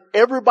you like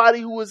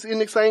everybody who is in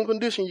the same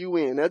condition you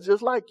in. That's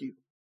just like you.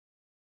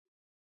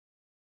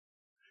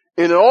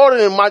 And in order,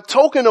 and my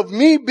token of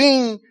me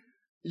being,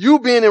 you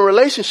being in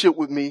relationship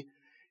with me,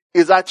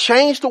 is I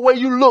change the way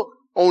you look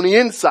on the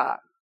inside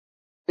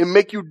and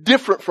make you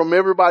different from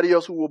everybody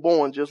else who were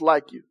born just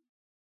like you.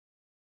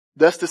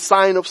 That's the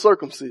sign of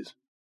circumcision.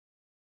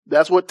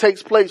 That's what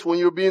takes place when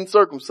you're being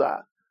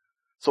circumcised.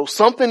 So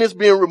something is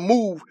being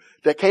removed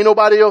that can't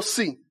nobody else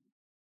see.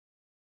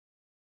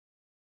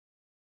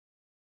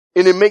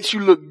 And it makes you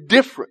look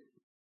different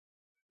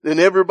than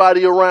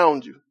everybody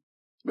around you,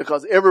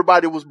 because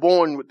everybody was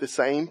born with the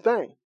same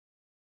thing.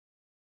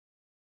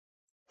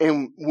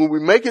 And when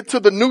we make it to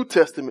the New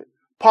Testament,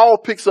 Paul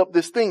picks up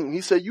this theme. He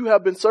said, you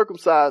have been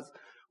circumcised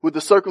with the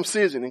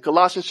circumcision in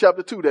Colossians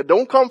chapter 2 that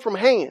don't come from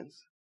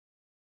hands,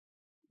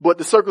 but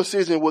the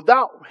circumcision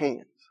without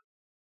hands,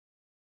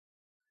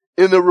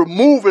 in the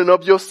removing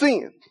of your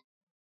sin.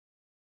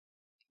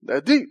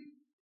 That's deep.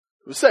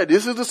 We said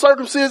this is the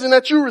circumcision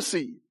that you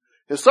received.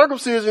 And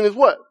circumcision is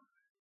what?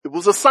 It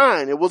was a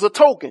sign. It was a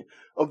token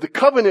of the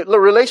covenant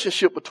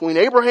relationship between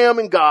Abraham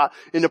and God,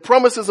 and the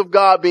promises of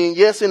God being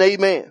yes and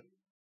amen.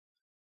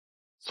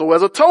 So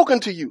as a token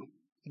to you,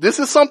 this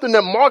is something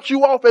that marks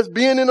you off as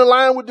being in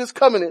line with this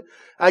covenant.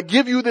 I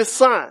give you this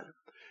sign.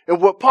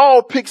 And what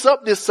Paul picks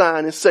up this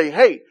sign and say,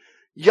 hey,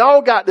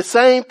 y'all got the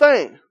same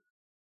thing.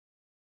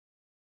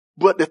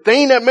 But the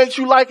thing that makes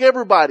you like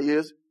everybody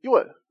is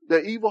what?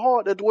 The evil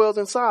heart that dwells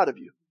inside of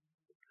you.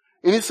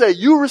 And he said,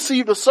 you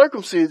received a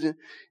circumcision,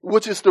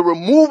 which is the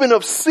removing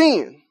of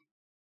sin.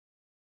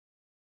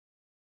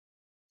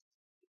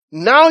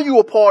 Now you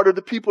are part of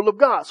the people of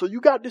God. So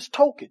you got this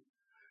token.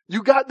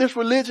 You got this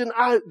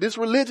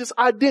religious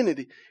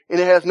identity. And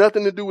it has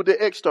nothing to do with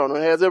the external.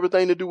 It has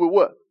everything to do with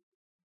what?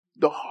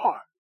 The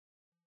heart.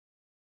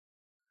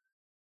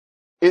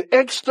 And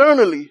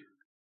externally,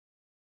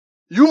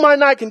 you might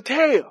not can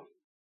tell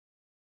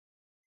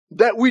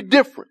that we're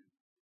different.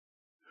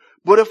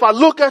 But if I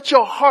look at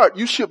your heart,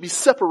 you should be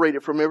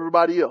separated from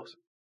everybody else.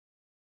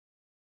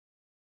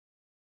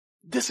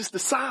 This is the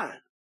sign.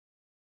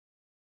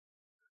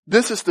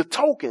 This is the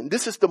token.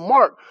 This is the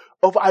mark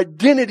of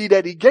identity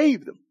that he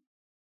gave them.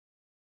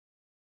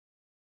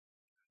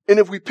 And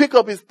if we pick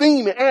up his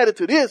theme and add it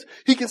to this,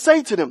 he can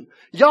say to them,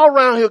 y'all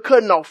around here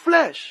cutting off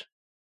flesh.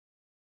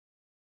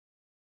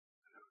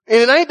 And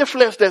it ain't the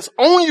flesh that's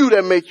on you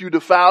that makes you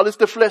defiled. It's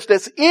the flesh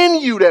that's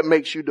in you that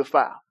makes you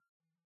defiled.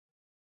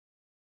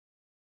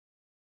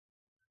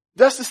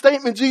 That's the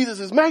statement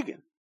Jesus is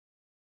making.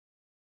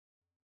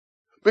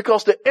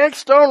 Because the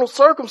external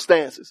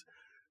circumstances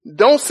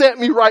don't set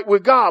me right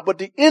with God, but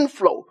the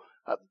inflow,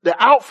 the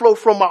outflow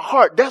from my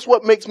heart, that's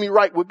what makes me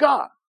right with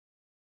God.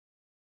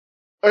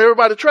 Are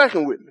everybody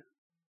tracking with me?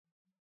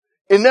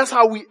 And that's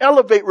how we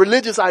elevate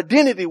religious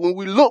identity when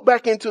we look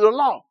back into the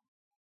law.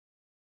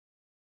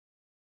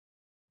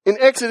 In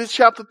Exodus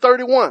chapter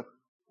 31,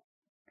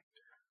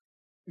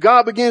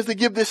 God begins to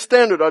give this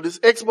standard or this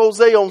expose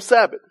on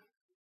Sabbath.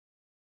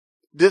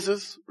 This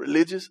is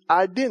religious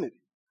identity.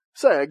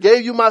 Say, I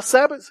gave you my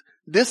Sabbaths.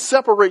 This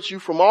separates you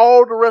from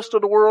all the rest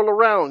of the world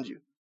around you.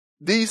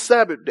 These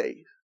Sabbath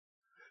days.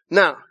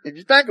 Now, if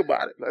you think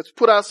about it, let's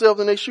put ourselves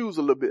in their shoes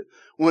a little bit.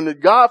 When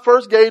God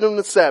first gave them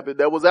the Sabbath,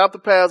 that was after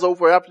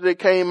Passover, after they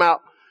came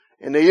out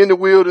and they in the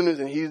wilderness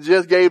and he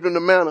just gave them the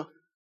manna.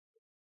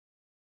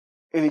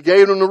 And he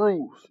gave them the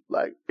rules.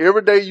 Like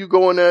every day you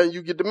go in there and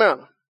you get the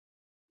manna.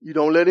 You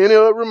don't let any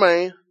of it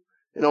remain.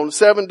 And on the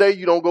seventh day,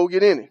 you don't go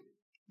get any.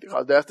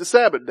 Because that's the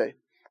Sabbath day.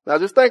 Now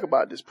just think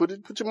about this.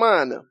 Put your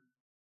mind there.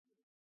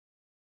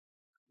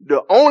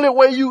 The only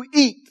way you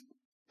eat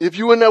if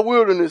you're in that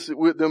wilderness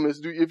with them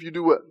is if you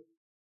do what?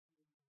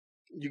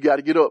 You got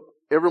to get up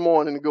every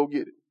morning and go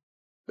get it.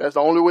 That's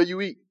the only way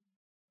you eat.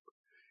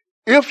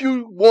 If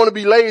you want to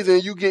be lazy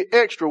and you get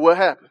extra, what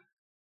happens?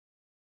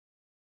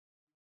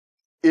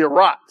 It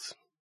rots.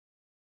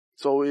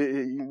 So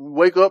you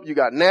wake up, you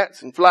got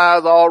gnats and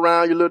flies all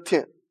around your little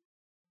tent.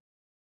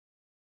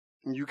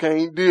 And you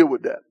can't deal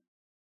with that.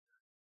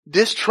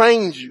 This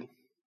trains you.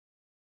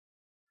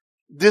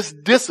 This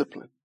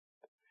discipline.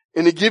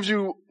 And it gives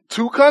you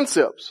two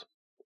concepts.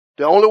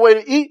 The only way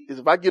to eat is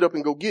if I get up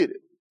and go get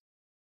it.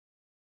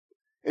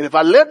 And if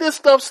I let this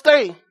stuff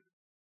stay,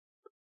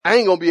 I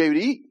ain't going to be able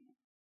to eat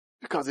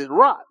because it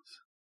rots.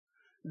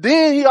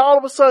 Then all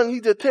of a sudden he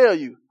just tell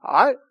you,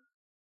 all right,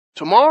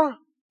 tomorrow,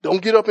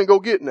 don't get up and go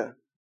get nothing,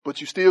 but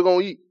you still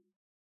going to eat.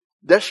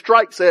 That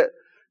strikes at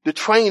the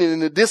training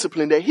and the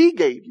discipline that he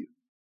gave you.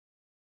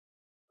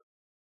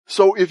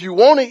 So if you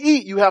want to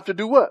eat, you have to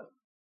do what?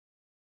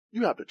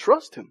 You have to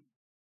trust him.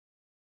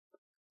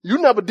 You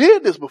never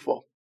did this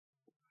before.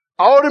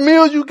 All the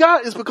meals you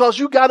got is because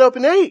you got up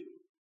and ate.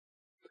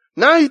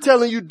 Now he's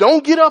telling you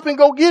don't get up and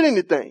go get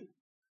anything.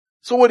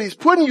 So what he's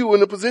putting you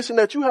in a position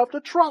that you have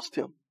to trust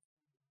him.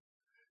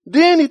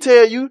 Then he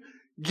tell you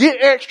get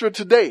extra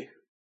today.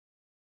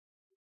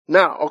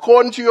 Now,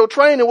 according to your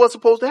training, what's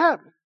supposed to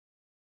happen?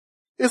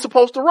 It's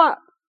supposed to rot.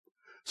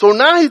 So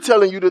now he's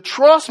telling you to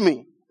trust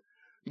me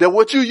that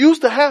what you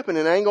used to happen,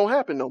 it ain't going to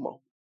happen no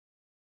more.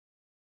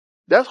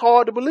 That's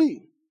hard to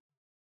believe.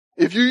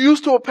 If you're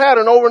used to a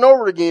pattern over and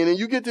over again and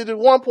you get to this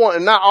one point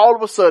and now all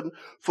of a sudden,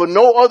 for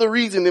no other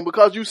reason than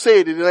because you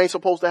said it ain't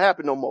supposed to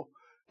happen no more.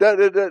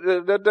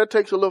 That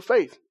takes a little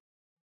faith.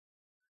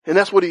 And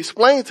that's what he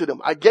explained to them.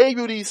 I gave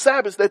you these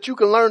Sabbaths that you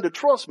can learn to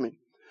trust me.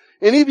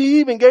 And if he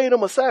even gave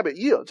them a Sabbath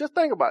year, just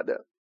think about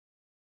that.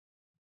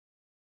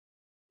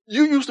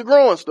 You used to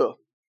growing stuff.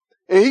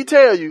 And he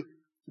tell you,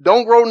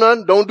 don't grow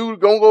nothing, don't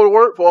go to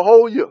work for a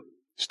whole year.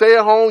 Stay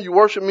at home, you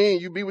worship me,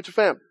 and you be with your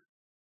family.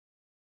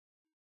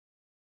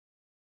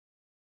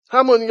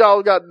 How many of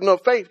y'all got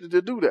enough faith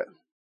to do that?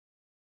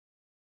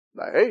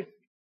 Like,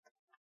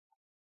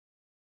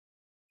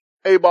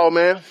 hey, ball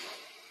man,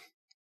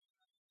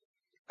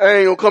 I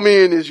ain't gonna come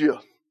in this year.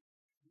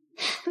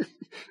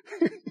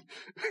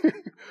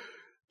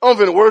 I'm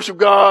finna worship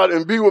God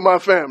and be with my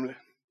family.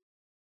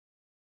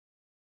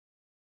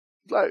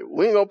 Like,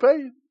 we ain't gonna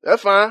pay you.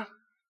 That's fine.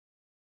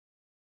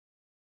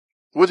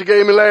 What you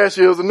gave me last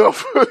year is enough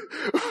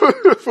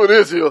for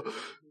this year.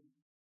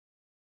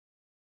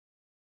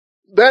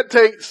 That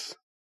takes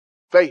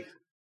faith.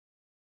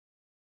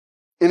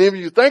 And if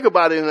you think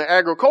about it in an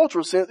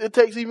agricultural sense, it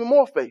takes even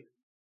more faith.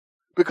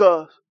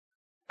 Because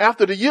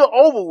after the year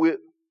over with,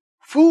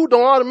 food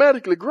don't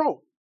automatically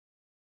grow.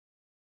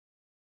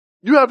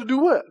 You have to do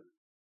what?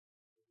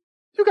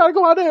 You got to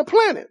go out there and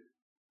plant it.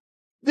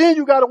 Then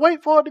you got to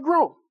wait for it to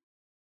grow.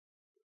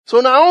 So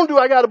not only do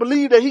I got to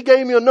believe that he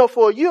gave me enough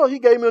for a year, he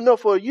gave me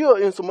enough for a year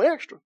and some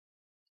extra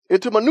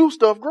until my new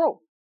stuff grow.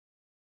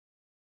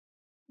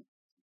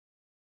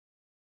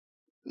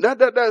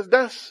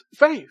 That's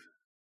faith.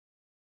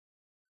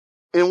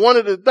 And one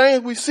of the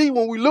things we see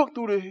when we look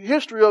through the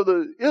history of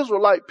the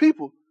Israelite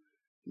people,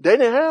 they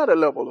didn't have that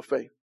level of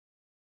faith.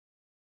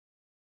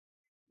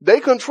 They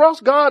couldn't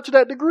trust God to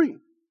that degree.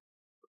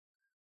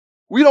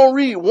 We don't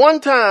read one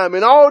time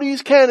in all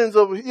these canons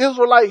of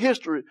Israelite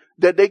history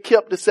that they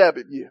kept the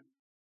Sabbath year.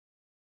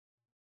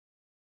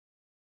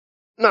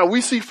 Now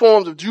we see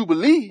forms of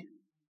Jubilee,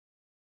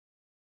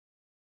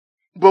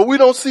 but we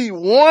don't see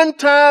one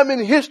time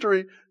in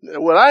history,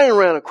 well, I ain't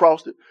ran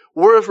across it,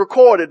 where it's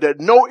recorded that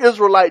no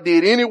Israelite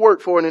did any work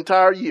for an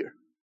entire year.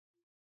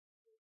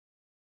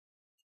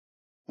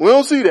 We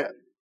don't see that.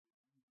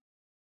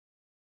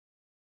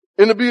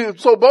 And to be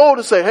so bold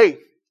to say, hey,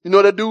 you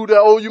know that dude that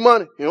owe you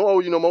money? He don't owe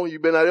you no more. You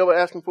better not ever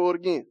ask him for it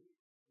again.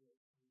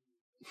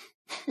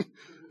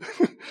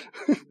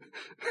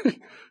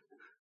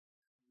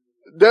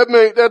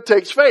 That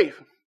takes faith.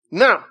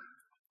 Now,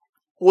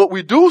 what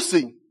we do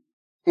see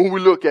when we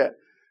look at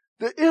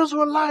the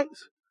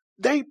Israelites,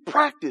 they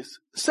practice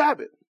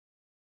Sabbath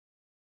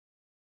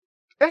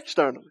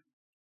externally.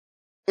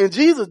 And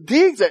Jesus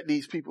digs at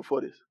these people for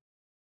this.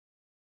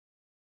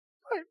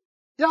 Like,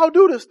 y'all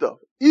do this stuff.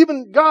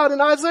 Even God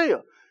in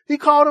Isaiah, he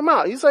called them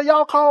out. He said,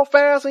 y'all call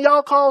fast and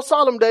y'all call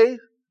solemn days,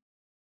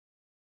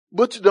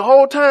 but the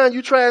whole time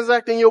you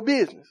transacting your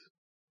business.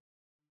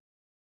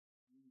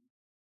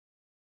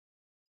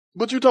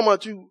 But you talking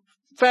about you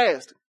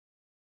fasting.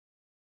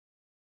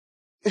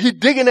 He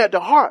digging at the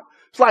heart.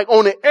 It's like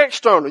on the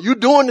external. You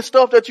doing the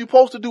stuff that you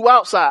supposed to do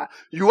outside.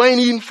 You ain't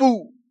eating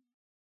food.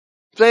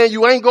 Saying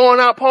you ain't going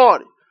out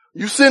party.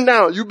 You sitting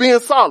down. You being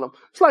solemn.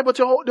 It's like, but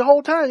the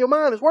whole time your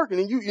mind is working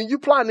and you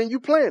plotting and you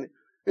planning.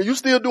 And you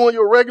still doing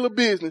your regular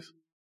business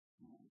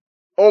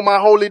on my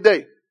holy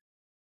day.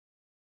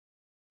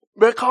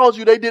 Because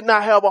they did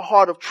not have a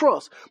heart of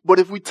trust. But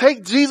if we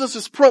take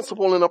Jesus'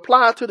 principle and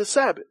apply it to the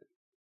Sabbath,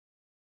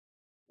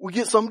 we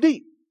get something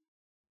deep.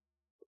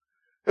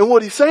 And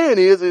what he's saying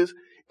is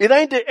it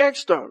ain't the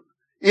external.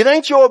 It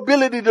ain't your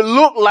ability to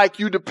look like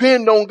you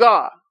depend on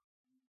God.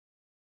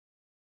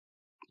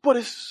 But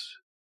it's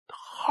the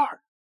heart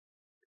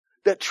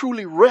that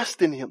truly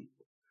rests in him.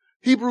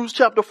 Hebrews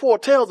chapter 4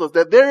 tells us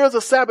that there is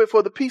a Sabbath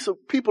for the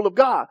people of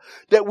God,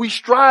 that we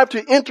strive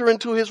to enter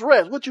into his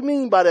rest. What you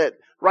mean by that,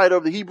 writer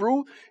of the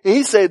Hebrews? And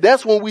he said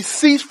that's when we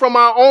cease from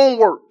our own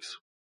works.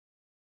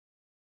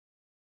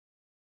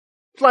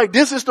 It's like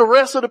this is the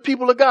rest of the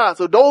people of God.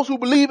 So those who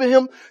believe in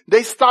him,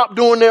 they stop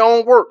doing their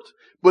own works.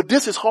 But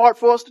this is hard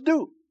for us to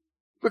do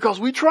because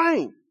we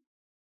train.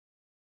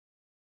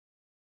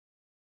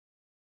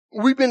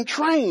 We've been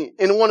trained.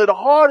 And one of the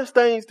hardest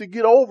things to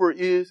get over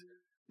is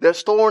that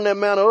storing that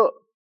manna up.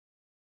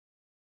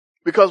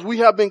 Because we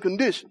have been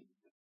conditioned.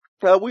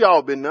 We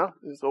all been now.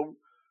 And so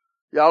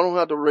y'all don't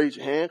have to raise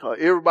your hand. Cause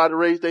everybody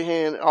raised their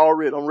hand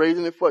already. I'm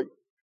raising it for you.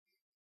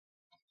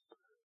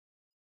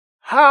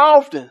 How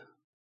often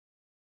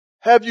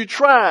have you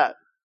tried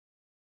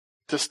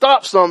to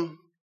stop something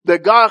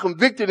that God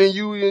convicted in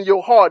you in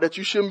your heart that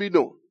you shouldn't be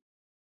doing?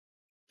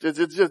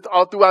 Just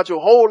all throughout your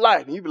whole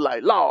life. And you be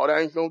like, Lord,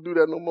 I ain't gonna do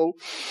that no more.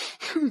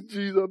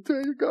 Jesus, I'm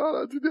telling you,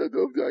 God, I do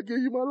that. I give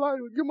you my life.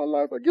 I give my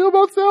life. I give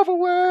myself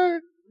away.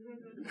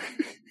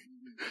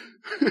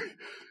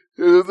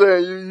 You know what I'm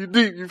saying? You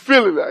deep. You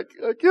feel it like,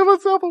 I give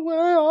myself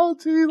away. Oh,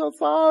 Jesus, I'm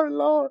sorry,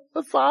 Lord.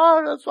 I'm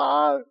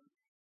sorry.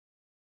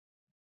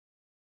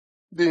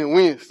 Then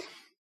Wednesday.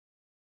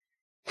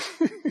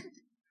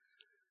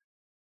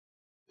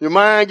 Your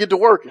mind get to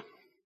working.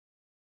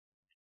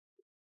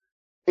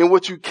 And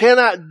what you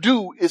cannot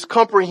do is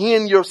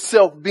comprehend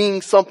yourself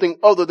being something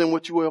other than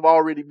what you have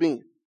already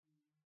been.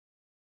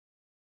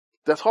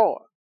 That's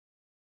hard.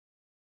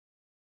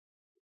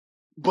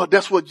 But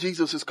that's what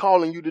Jesus is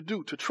calling you to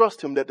do, to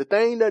trust him that the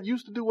thing that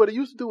used to do what it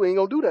used to do ain't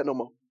gonna do that no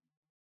more.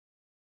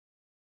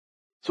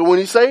 So when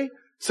he say,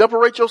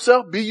 separate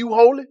yourself, be you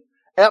holy,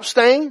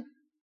 abstain,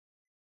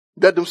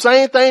 that the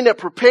same thing that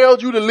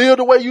propelled you to live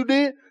the way you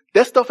did,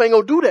 that stuff ain't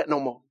gonna do that no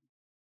more.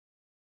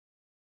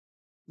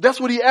 That's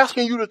what he's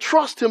asking you to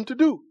trust him to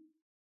do.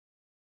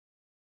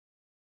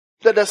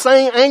 That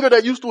same anger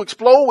that used to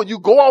explode when you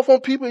go off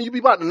on people and you be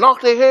about to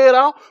knock their head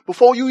out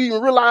before you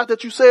even realize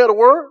that you said a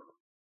word.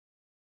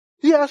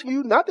 He asking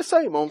you not to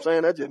say, I'm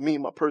saying, that's just me,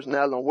 my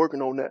personality. I'm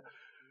working on that.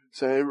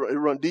 Saying it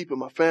run deep in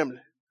my family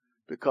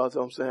because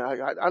I'm saying,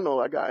 I know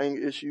I got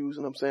anger issues,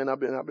 and I'm saying, I've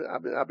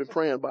been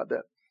praying about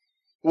that.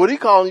 What he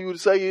calling you to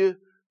say is,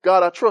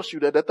 God, I trust you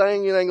that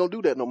thing ain't going to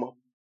do that no more.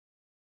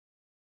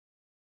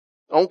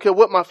 I don't care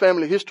what my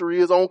family history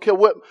is. I don't care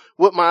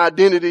what my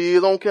identity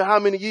is. I don't care how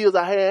many years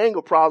I had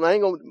anger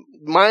problems.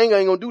 My anger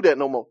ain't going to do that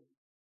no more.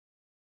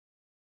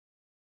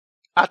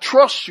 I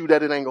trust you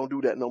that it ain't going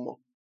to do that no more.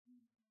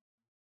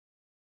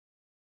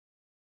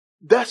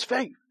 That's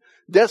faith.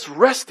 That's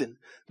resting.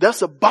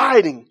 That's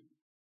abiding.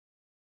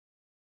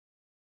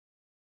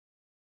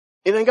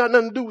 It ain't got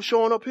nothing to do with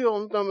showing up here. You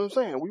know what I'm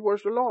saying? We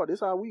worship the Lord. This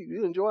is how we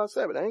enjoy our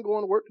Sabbath. I ain't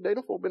going to work today.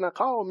 Them folk better not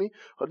call me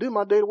or this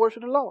my day to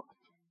worship the Lord.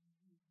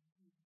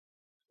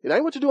 It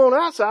ain't what you do on the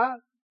outside.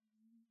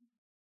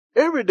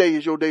 Every day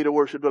is your day to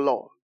worship the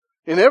Lord.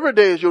 And every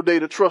day is your day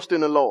to trust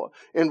in the Lord.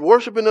 And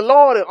worshiping the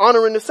Lord and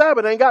honoring the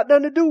Sabbath ain't got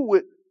nothing to do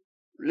with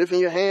lifting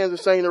your hands and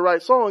saying the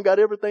right song. Got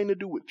everything to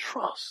do with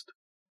trust,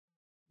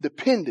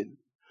 depending,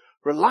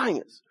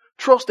 reliance.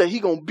 Trust that he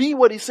gonna be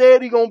what he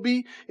said he gonna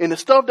be, and the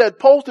stuff that's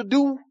supposed to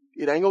do,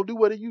 it ain't gonna do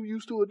what you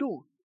used to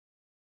doing.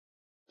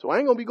 So I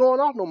ain't gonna be going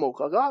off no more,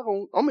 cause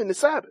I'm in the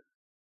Sabbath.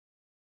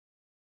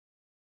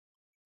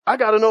 I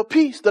got enough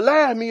peace to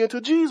last me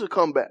until Jesus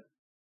come back.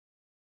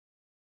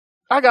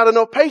 I got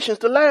enough patience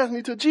to last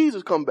me till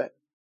Jesus come back.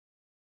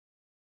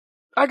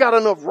 I got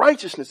enough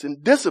righteousness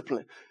and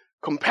discipline,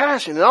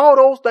 compassion, and all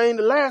those things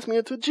to last me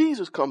until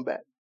Jesus come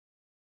back.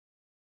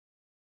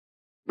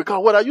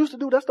 Because what I used to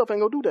do, that stuff ain't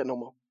gonna do that no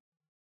more.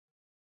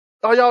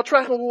 Are y'all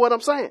tracking with what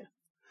I'm saying?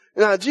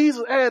 Now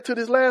Jesus add to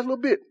this last little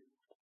bit.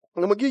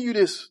 And I'm gonna give you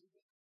this.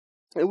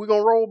 And we're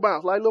gonna roll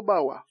bounce like a little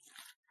bow wow.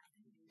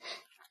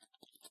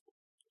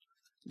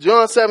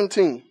 John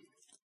 17.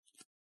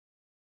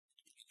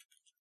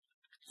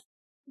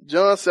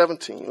 John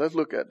 17. Let's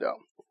look at that.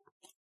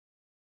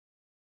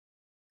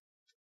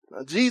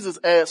 Now, Jesus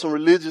adds some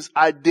religious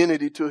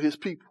identity to his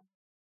people.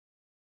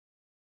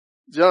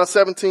 John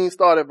 17,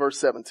 start at verse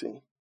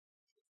 17.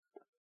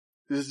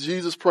 This is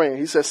Jesus praying.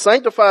 He says,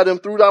 sanctify them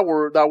through thy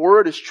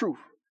word is truth.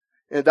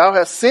 And thou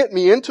hast sent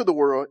me into the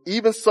world,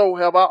 even so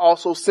have I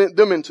also sent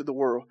them into the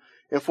world.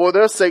 And for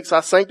their sakes I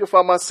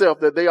sanctify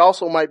myself, that they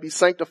also might be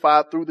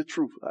sanctified through the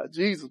truth.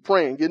 Jesus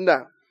praying, getting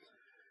down.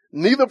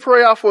 Neither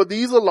pray I for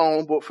these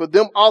alone, but for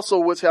them also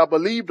which have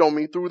believed on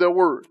me through their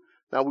word.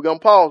 Now we're going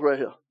to pause right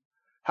here.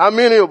 How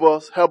many of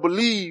us have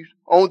believed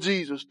on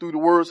Jesus through the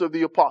words of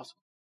the apostle?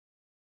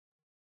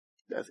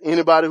 That's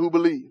anybody who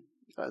believes.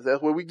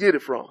 That's where we get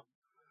it from.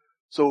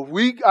 So if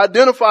we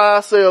identify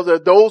ourselves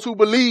as those who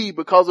believe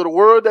because of the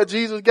word that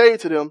Jesus gave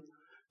to them,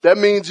 that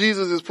means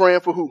Jesus is praying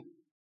for who?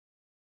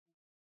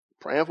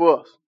 Praying for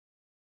us.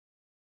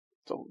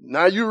 So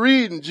now you're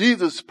reading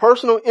Jesus'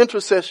 personal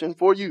intercession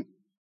for you.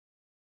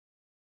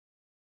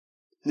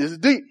 This is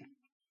deep.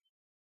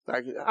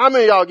 Like, how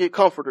many of y'all get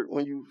comforted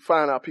when you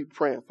find out people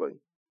praying for you?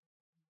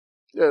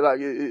 Yeah, like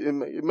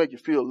it make you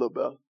feel a little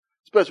better.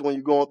 Especially when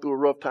you're going through a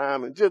rough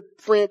time and just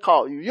a friend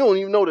call you. You don't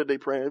even know that they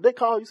praying. If they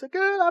call you, say,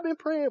 girl, I've been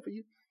praying for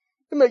you.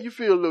 It make you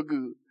feel a little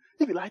good.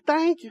 You be like,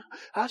 thank you.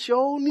 I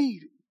sure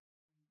need it.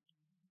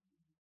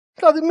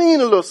 Because it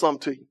means a little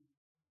something to you.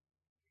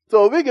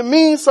 So if it can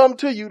mean something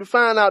to you to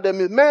find out that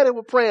Miss Maddie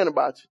was praying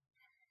about you,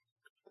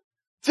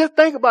 just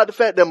think about the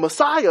fact that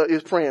Messiah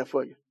is praying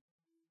for you.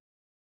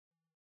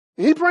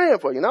 He's praying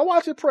for you. Now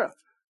watch his prayer.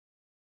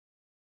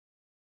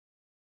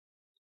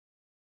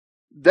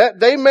 That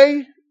they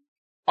may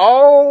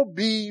all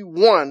be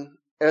one,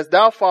 as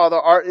thou, Father,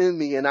 art in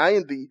me and I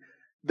in thee,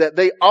 that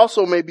they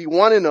also may be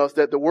one in us,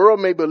 that the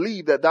world may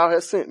believe that thou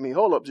hast sent me.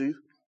 Hold up,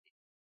 Jesus.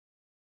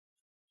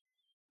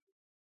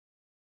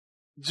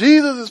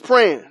 Jesus is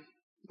praying.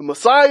 The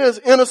Messiah is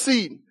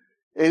interceding.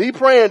 And he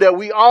praying that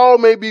we all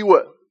may be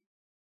what?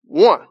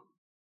 One.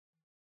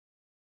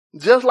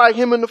 Just like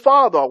him and the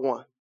Father are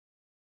one.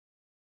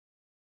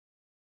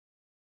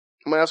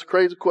 I'm going to ask a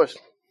crazy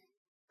question.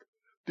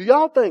 Do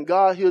y'all think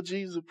God hear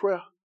Jesus'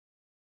 prayer?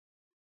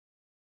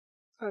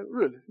 Like,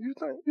 really?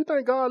 You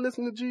think God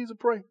listen to Jesus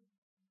pray?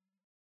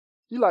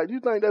 You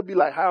think that'd be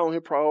like high on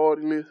his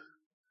priority list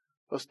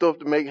of stuff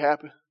to make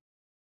happen?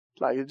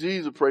 Like if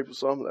Jesus pray for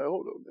something, like,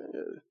 hold up,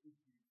 man.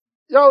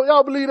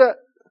 Y'all believe that?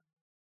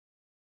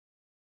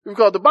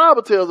 Because the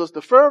Bible tells us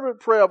the fervent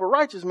prayer of a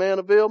righteous man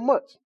avail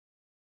much.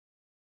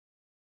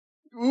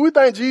 We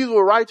think Jesus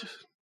was righteous.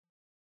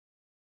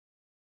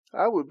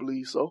 I would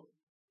believe so.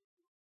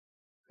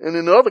 And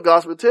in the other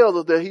gospel it tells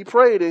us that he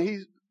prayed and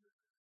he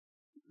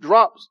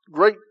drops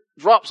great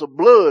drops of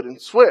blood and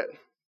sweat.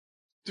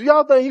 Do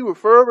y'all think he was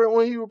fervent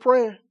when he was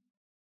praying?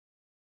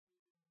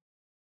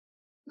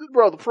 This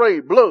brother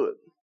prayed blood.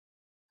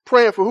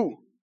 Praying for who?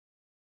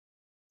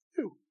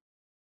 You.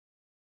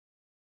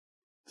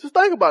 Just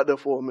think about that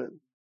for a minute.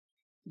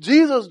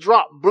 Jesus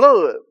dropped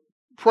blood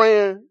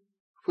praying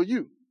for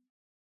you.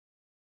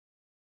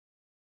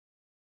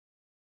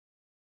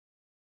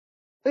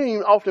 Ain't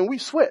even often we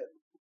sweat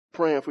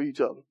praying for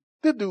each other.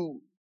 This dude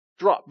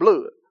dropped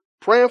blood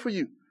praying for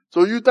you.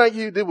 So you think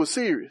it was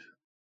serious?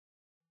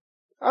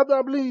 I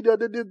believe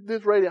that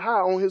this rated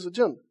high on his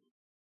agenda.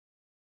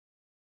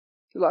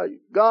 He's like,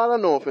 God, I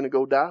know I'm finna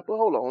go die, but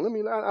hold on,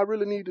 I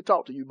really need to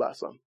talk to you about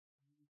something.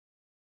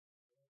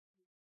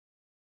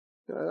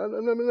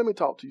 Let me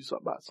talk to you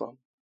about something.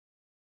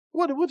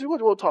 What you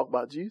want to talk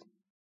about, Jesus?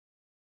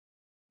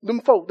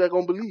 Them folk that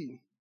gonna believe.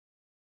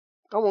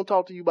 I want to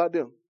talk to you about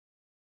them.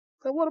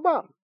 Say, what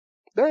about them?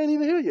 They ain't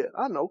even here yet.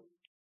 I know.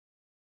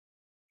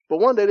 But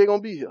one day they're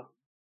gonna be here.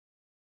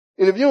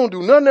 And if you don't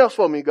do nothing else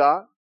for me,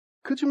 God,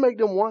 could you make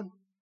them one?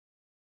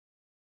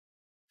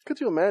 Could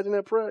you imagine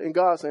that prayer? And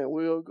God saying,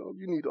 well,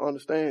 you need to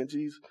understand,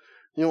 Jesus.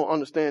 You don't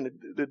understand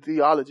the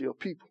theology of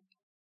people.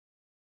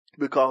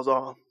 Because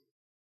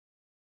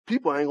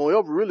people ain't going to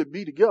ever really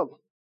be together.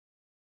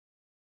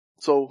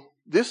 So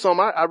this is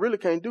something I really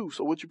can't do.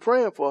 So what you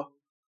praying for,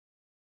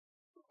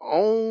 I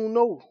don't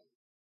know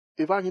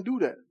if I can do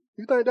that.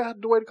 You think that's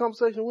the way the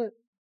conversation went?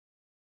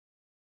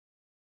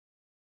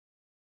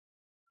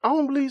 I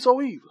don't believe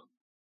so either.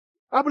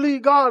 I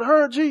believe God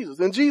heard Jesus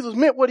and Jesus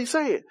meant what he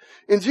said.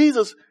 And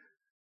Jesus,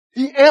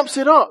 he amps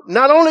it up.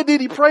 Not only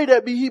did he pray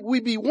that we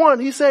be one,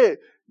 he said,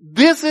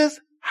 this is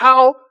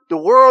how the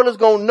world is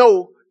going to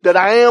know that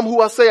I am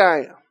who I say I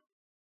am.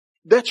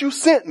 That you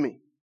sent me.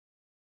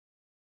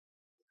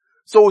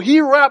 So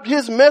he wrapped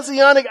his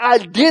messianic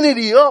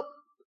identity up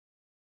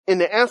in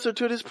the answer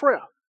to this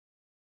prayer.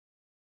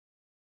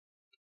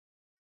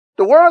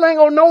 The world ain't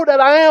going to know that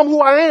I am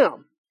who I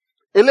am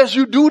unless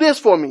you do this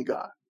for me,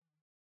 God.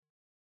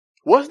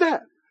 What's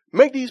that?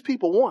 Make these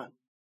people one.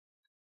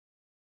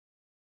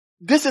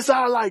 This is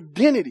our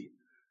identity.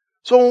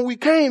 So when we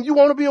came, you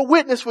want to be a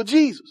witness for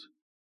Jesus.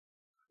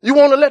 You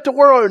want to let the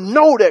world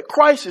know that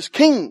Christ is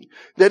king,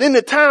 that in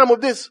the time of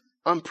this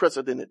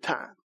unprecedented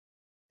time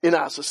in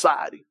our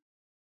society,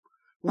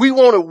 we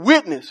want to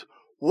witness.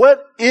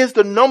 What is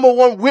the number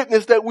one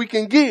witness that we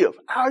can give?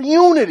 Our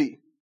unity.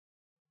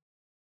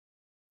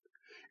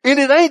 And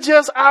it ain't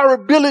just our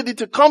ability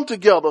to come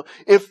together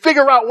and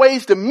figure out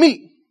ways to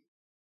meet.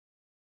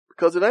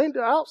 Because it ain't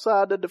the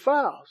outside that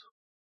defiles.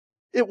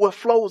 It what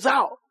flows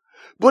out.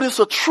 But it's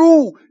a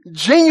true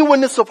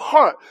genuineness of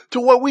heart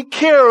to where we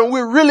care and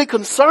we're really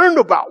concerned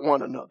about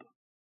one another.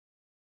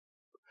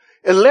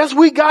 Unless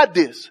we got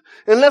this,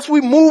 unless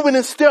we moving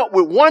in step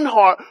with one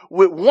heart,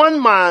 with one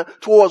mind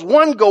towards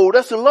one goal,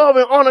 that's to love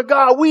and honor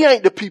God, we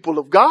ain't the people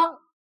of God.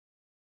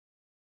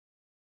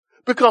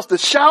 Because to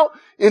shout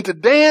and to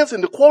dance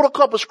and to quote a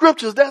couple of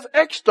scriptures, that's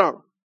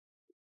external.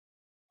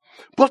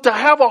 But to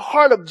have a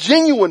heart of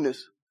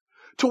genuineness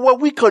to where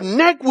we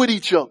connect with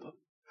each other,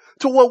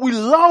 to where we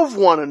love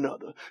one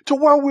another, to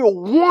where we're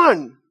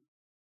one.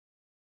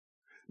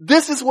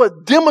 This is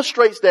what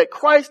demonstrates that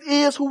Christ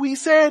is who he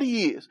said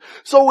he is.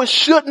 So it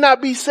should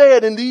not be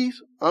said in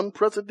these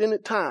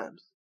unprecedented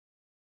times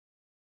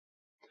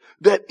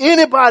that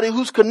anybody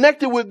who's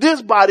connected with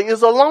this body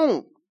is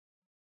alone.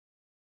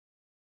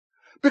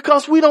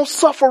 Because we don't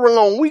suffer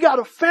alone. We got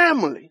a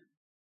family.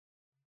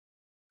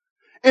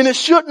 And it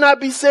should not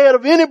be said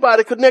of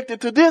anybody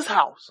connected to this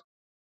house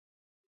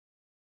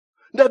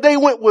that they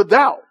went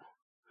without,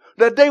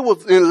 that they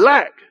was in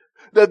lack,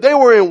 that they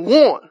were in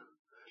want.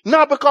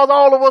 Not because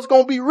all of us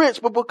gonna be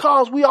rich, but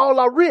because we all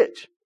are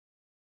rich.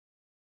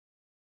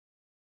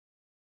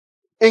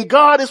 And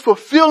God is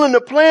fulfilling the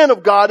plan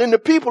of God and the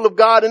people of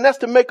God, and that's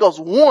to make us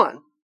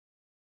one.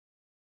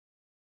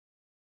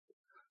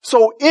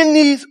 So in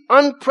these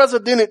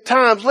unprecedented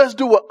times, let's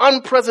do an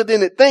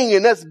unprecedented thing,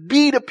 and let's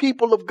be the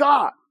people of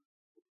God.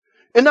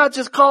 And not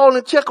just call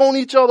and check on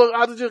each other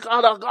out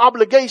of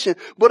obligation,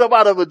 but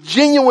out of a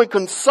genuine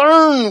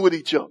concern with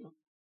each other.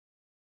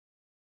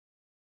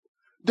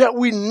 That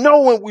we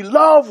know and we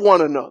love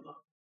one another.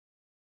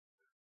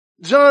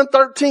 John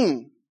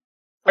 13,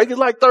 I think it's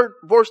like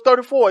verse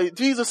 34,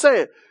 Jesus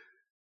said,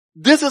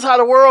 this is how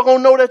the world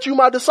gonna know that you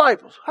my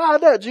disciples. How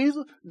is that,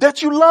 Jesus?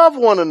 That you love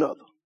one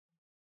another.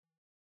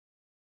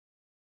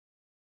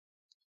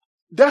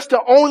 That's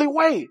the only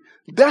way.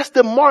 That's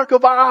the mark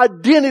of our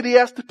identity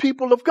as the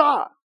people of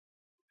God.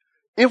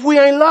 If we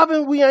ain't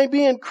loving, we ain't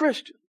being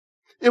Christian.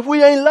 If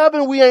we ain't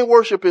loving, we ain't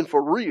worshiping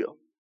for real.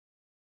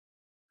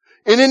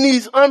 And in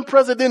these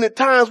unprecedented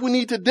times, we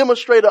need to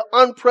demonstrate an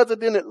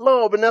unprecedented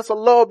love, and that's a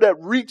love that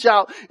reach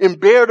out and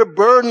bear the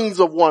burdens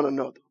of one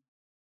another.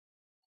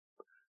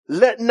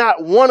 Let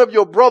not one of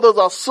your brothers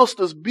or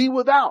sisters be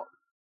without.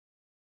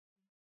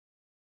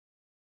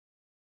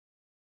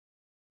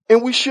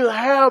 And we should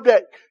have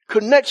that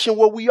connection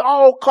where we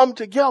all come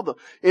together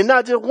and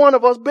not just one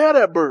of us bear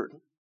that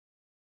burden.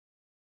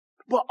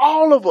 But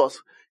all of us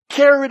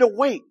carry the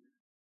weight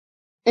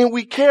and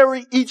we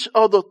carry each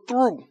other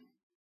through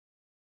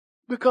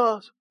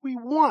because we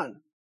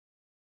won.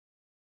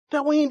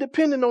 That we ain't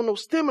depending on no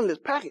stimulus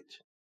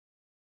package.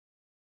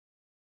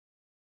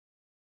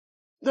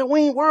 That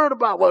we ain't worried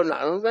about, well, now,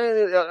 I'm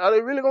saying, are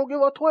they really going to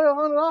give us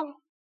 $1,200?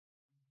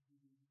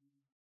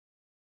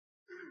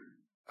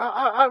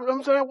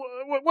 I'm saying,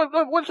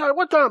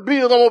 what kind of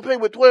bills I'm going to pay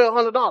with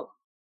 $1,200? I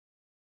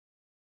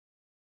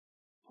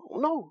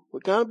don't know.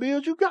 What kind of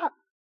bills you got?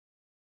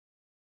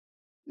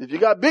 If you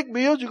got big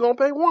bills, you're going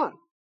to pay one.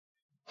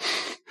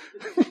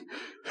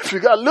 If you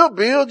got little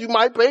bills, you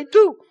might pay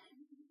 2.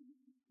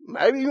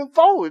 Maybe even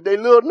 4 if they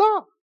little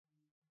enough.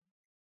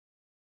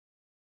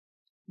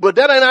 But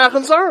that ain't our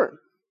concern.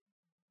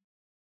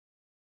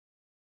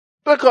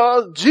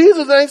 Because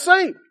Jesus ain't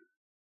saying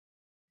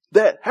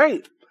that,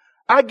 hey,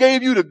 I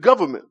gave you the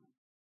government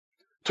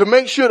to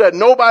make sure that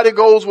nobody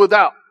goes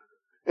without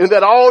and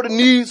that all the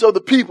needs of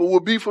the people will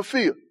be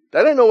fulfilled.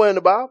 That ain't nowhere in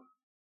the Bible.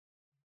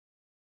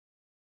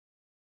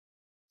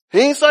 He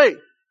ain't saying.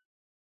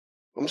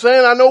 I'm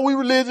saying I know we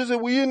religious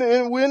and we in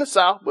the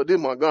South, but this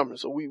Montgomery,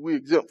 so we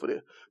exempt for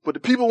that. But the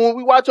people, when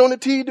we watch on the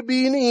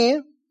TV in the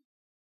end,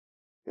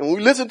 and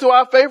we listen to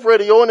our faith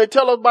radio and they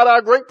tell us about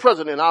our great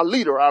president, our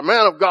leader, our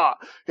man of God,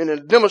 and the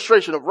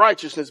demonstration of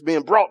righteousness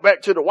being brought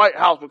back to the White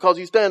House because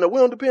he's standing there. We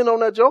don't depend on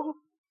that joker.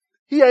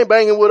 He ain't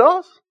banging with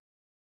us.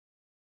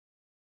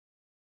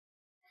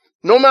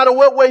 No matter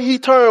what way he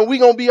turn, we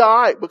gonna be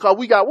alright because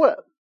we got what?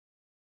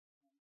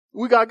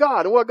 We got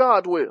God, and where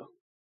God dwells?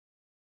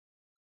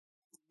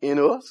 In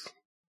us.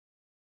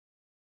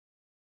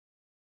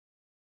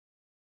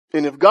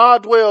 And if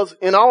God dwells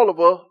in all of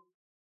us,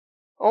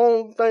 I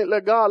don't think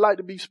that God like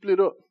to be split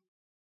up.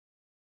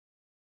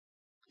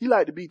 He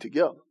like to be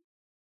together.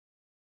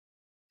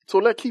 So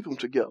let's keep them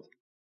together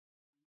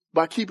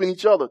by keeping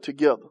each other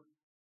together.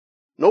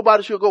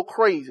 Nobody should go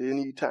crazy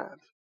in these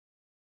times.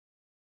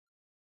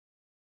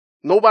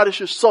 Nobody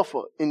should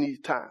suffer in these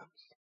times.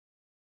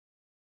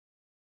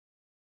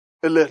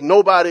 Unless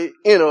nobody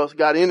in us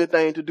got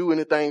anything to do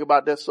anything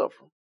about that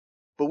suffering.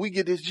 But we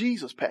get this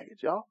Jesus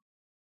package, y'all.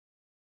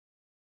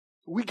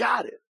 We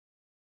got it.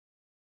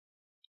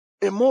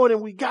 And more than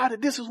we got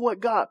it, this is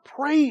what God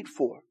prayed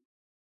for.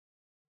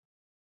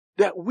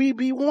 That we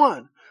be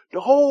one. The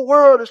whole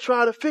world is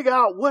trying to figure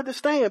out where to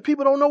stand.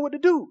 People don't know what to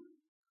do.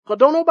 Because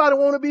don't nobody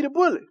want to be the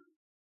bully.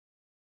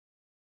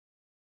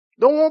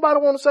 Don't nobody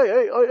want to say,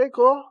 hey,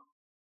 Carl.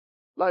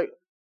 Like,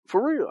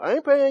 for real, I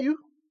ain't paying you.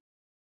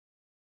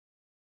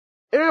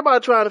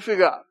 Everybody trying to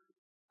figure out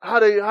how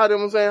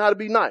to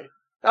be nice.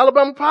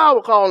 Alabama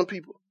Power calling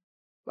people.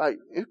 Like,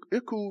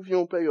 it's cool if you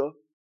don't pay us.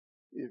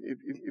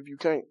 If you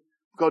can't.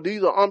 Because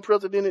these are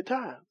unprecedented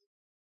times.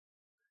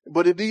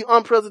 But if these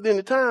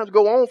unprecedented times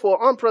go on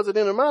for an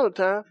unprecedented amount of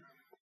time,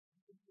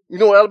 you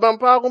know what Alabama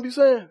Power gonna be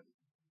saying?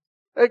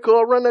 Hey,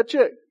 Carl, run that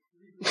check.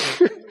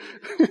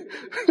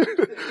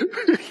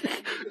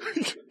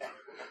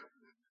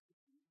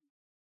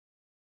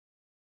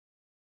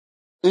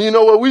 And you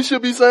know what we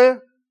should be saying?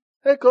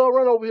 Hey, Carl,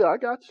 run over here. I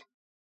got you.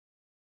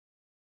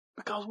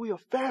 Because we are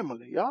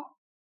family, y'all.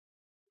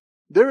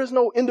 There is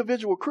no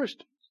individual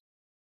Christians.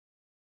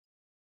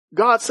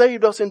 God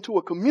saved us into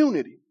a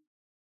community.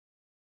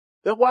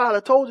 That's why I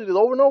told you this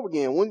over and over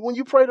again. When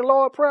you pray the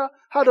Lord's Prayer,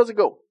 how does it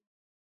go?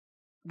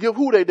 Give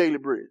who their daily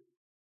bread?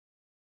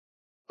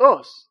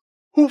 Us.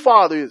 Who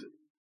father is it?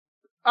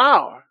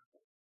 Our.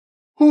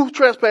 Whose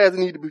trespasses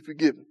need to be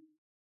forgiven?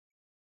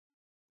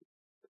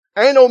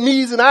 Ain't no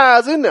me's and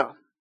I's in there.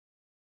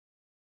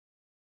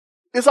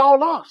 It's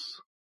all us.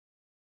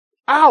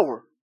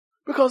 Our.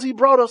 Because he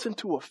brought us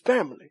into a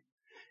family.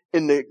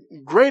 And the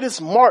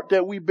greatest mark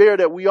that we bear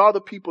that we are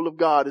the people of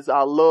God is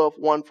our love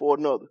one for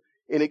another.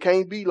 And it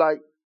can't be like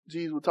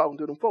Jesus was talking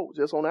to them folks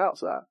just on the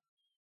outside.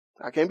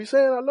 I can't be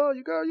saying I love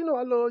you, girl. You know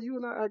I love you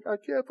and I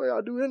care for you.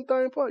 I'll do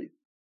anything for you.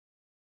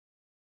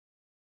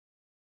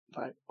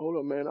 Like, hold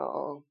up, man. I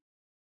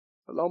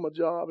lost my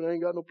job and I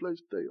ain't got no place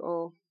to stay.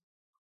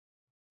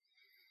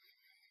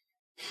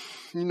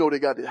 You know they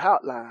got the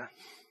hotline.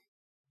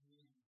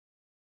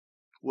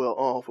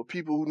 Well, for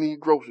people who need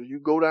groceries, you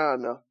go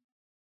down there.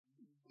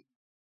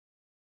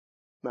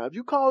 Now, if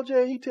you call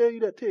Jay and he tell you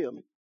that, tell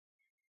me.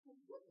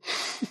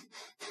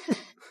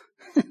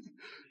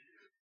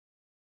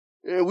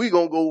 And we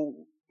gonna go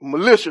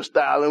militia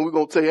style and we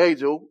gonna say, hey,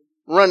 Joe,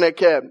 run that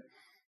cabinet.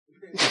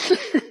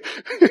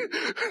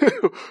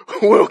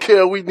 We don't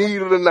care if we need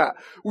it or not.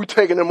 We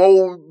taking them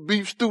old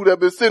beef stew that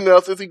been sitting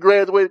there since he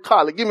graduated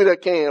college. Give me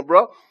that can,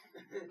 bro.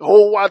 The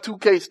whole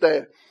Y2K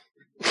staff.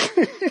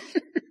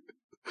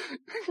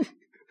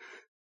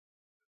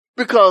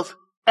 Because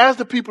as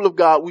the people of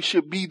God, we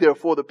should be there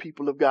for the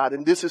people of God.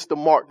 And this is the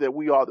mark that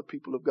we are the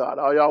people of God.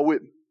 Are y'all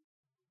with me?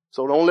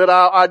 So don't let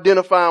our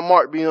identifying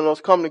mark be in us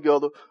coming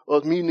together,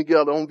 us meeting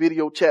together on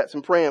video chats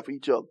and praying for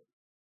each other.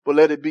 But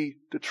let it be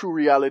the true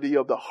reality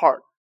of the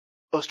heart.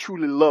 Us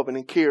truly loving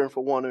and caring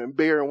for one another and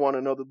bearing one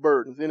another's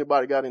burdens.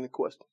 Anybody got any questions?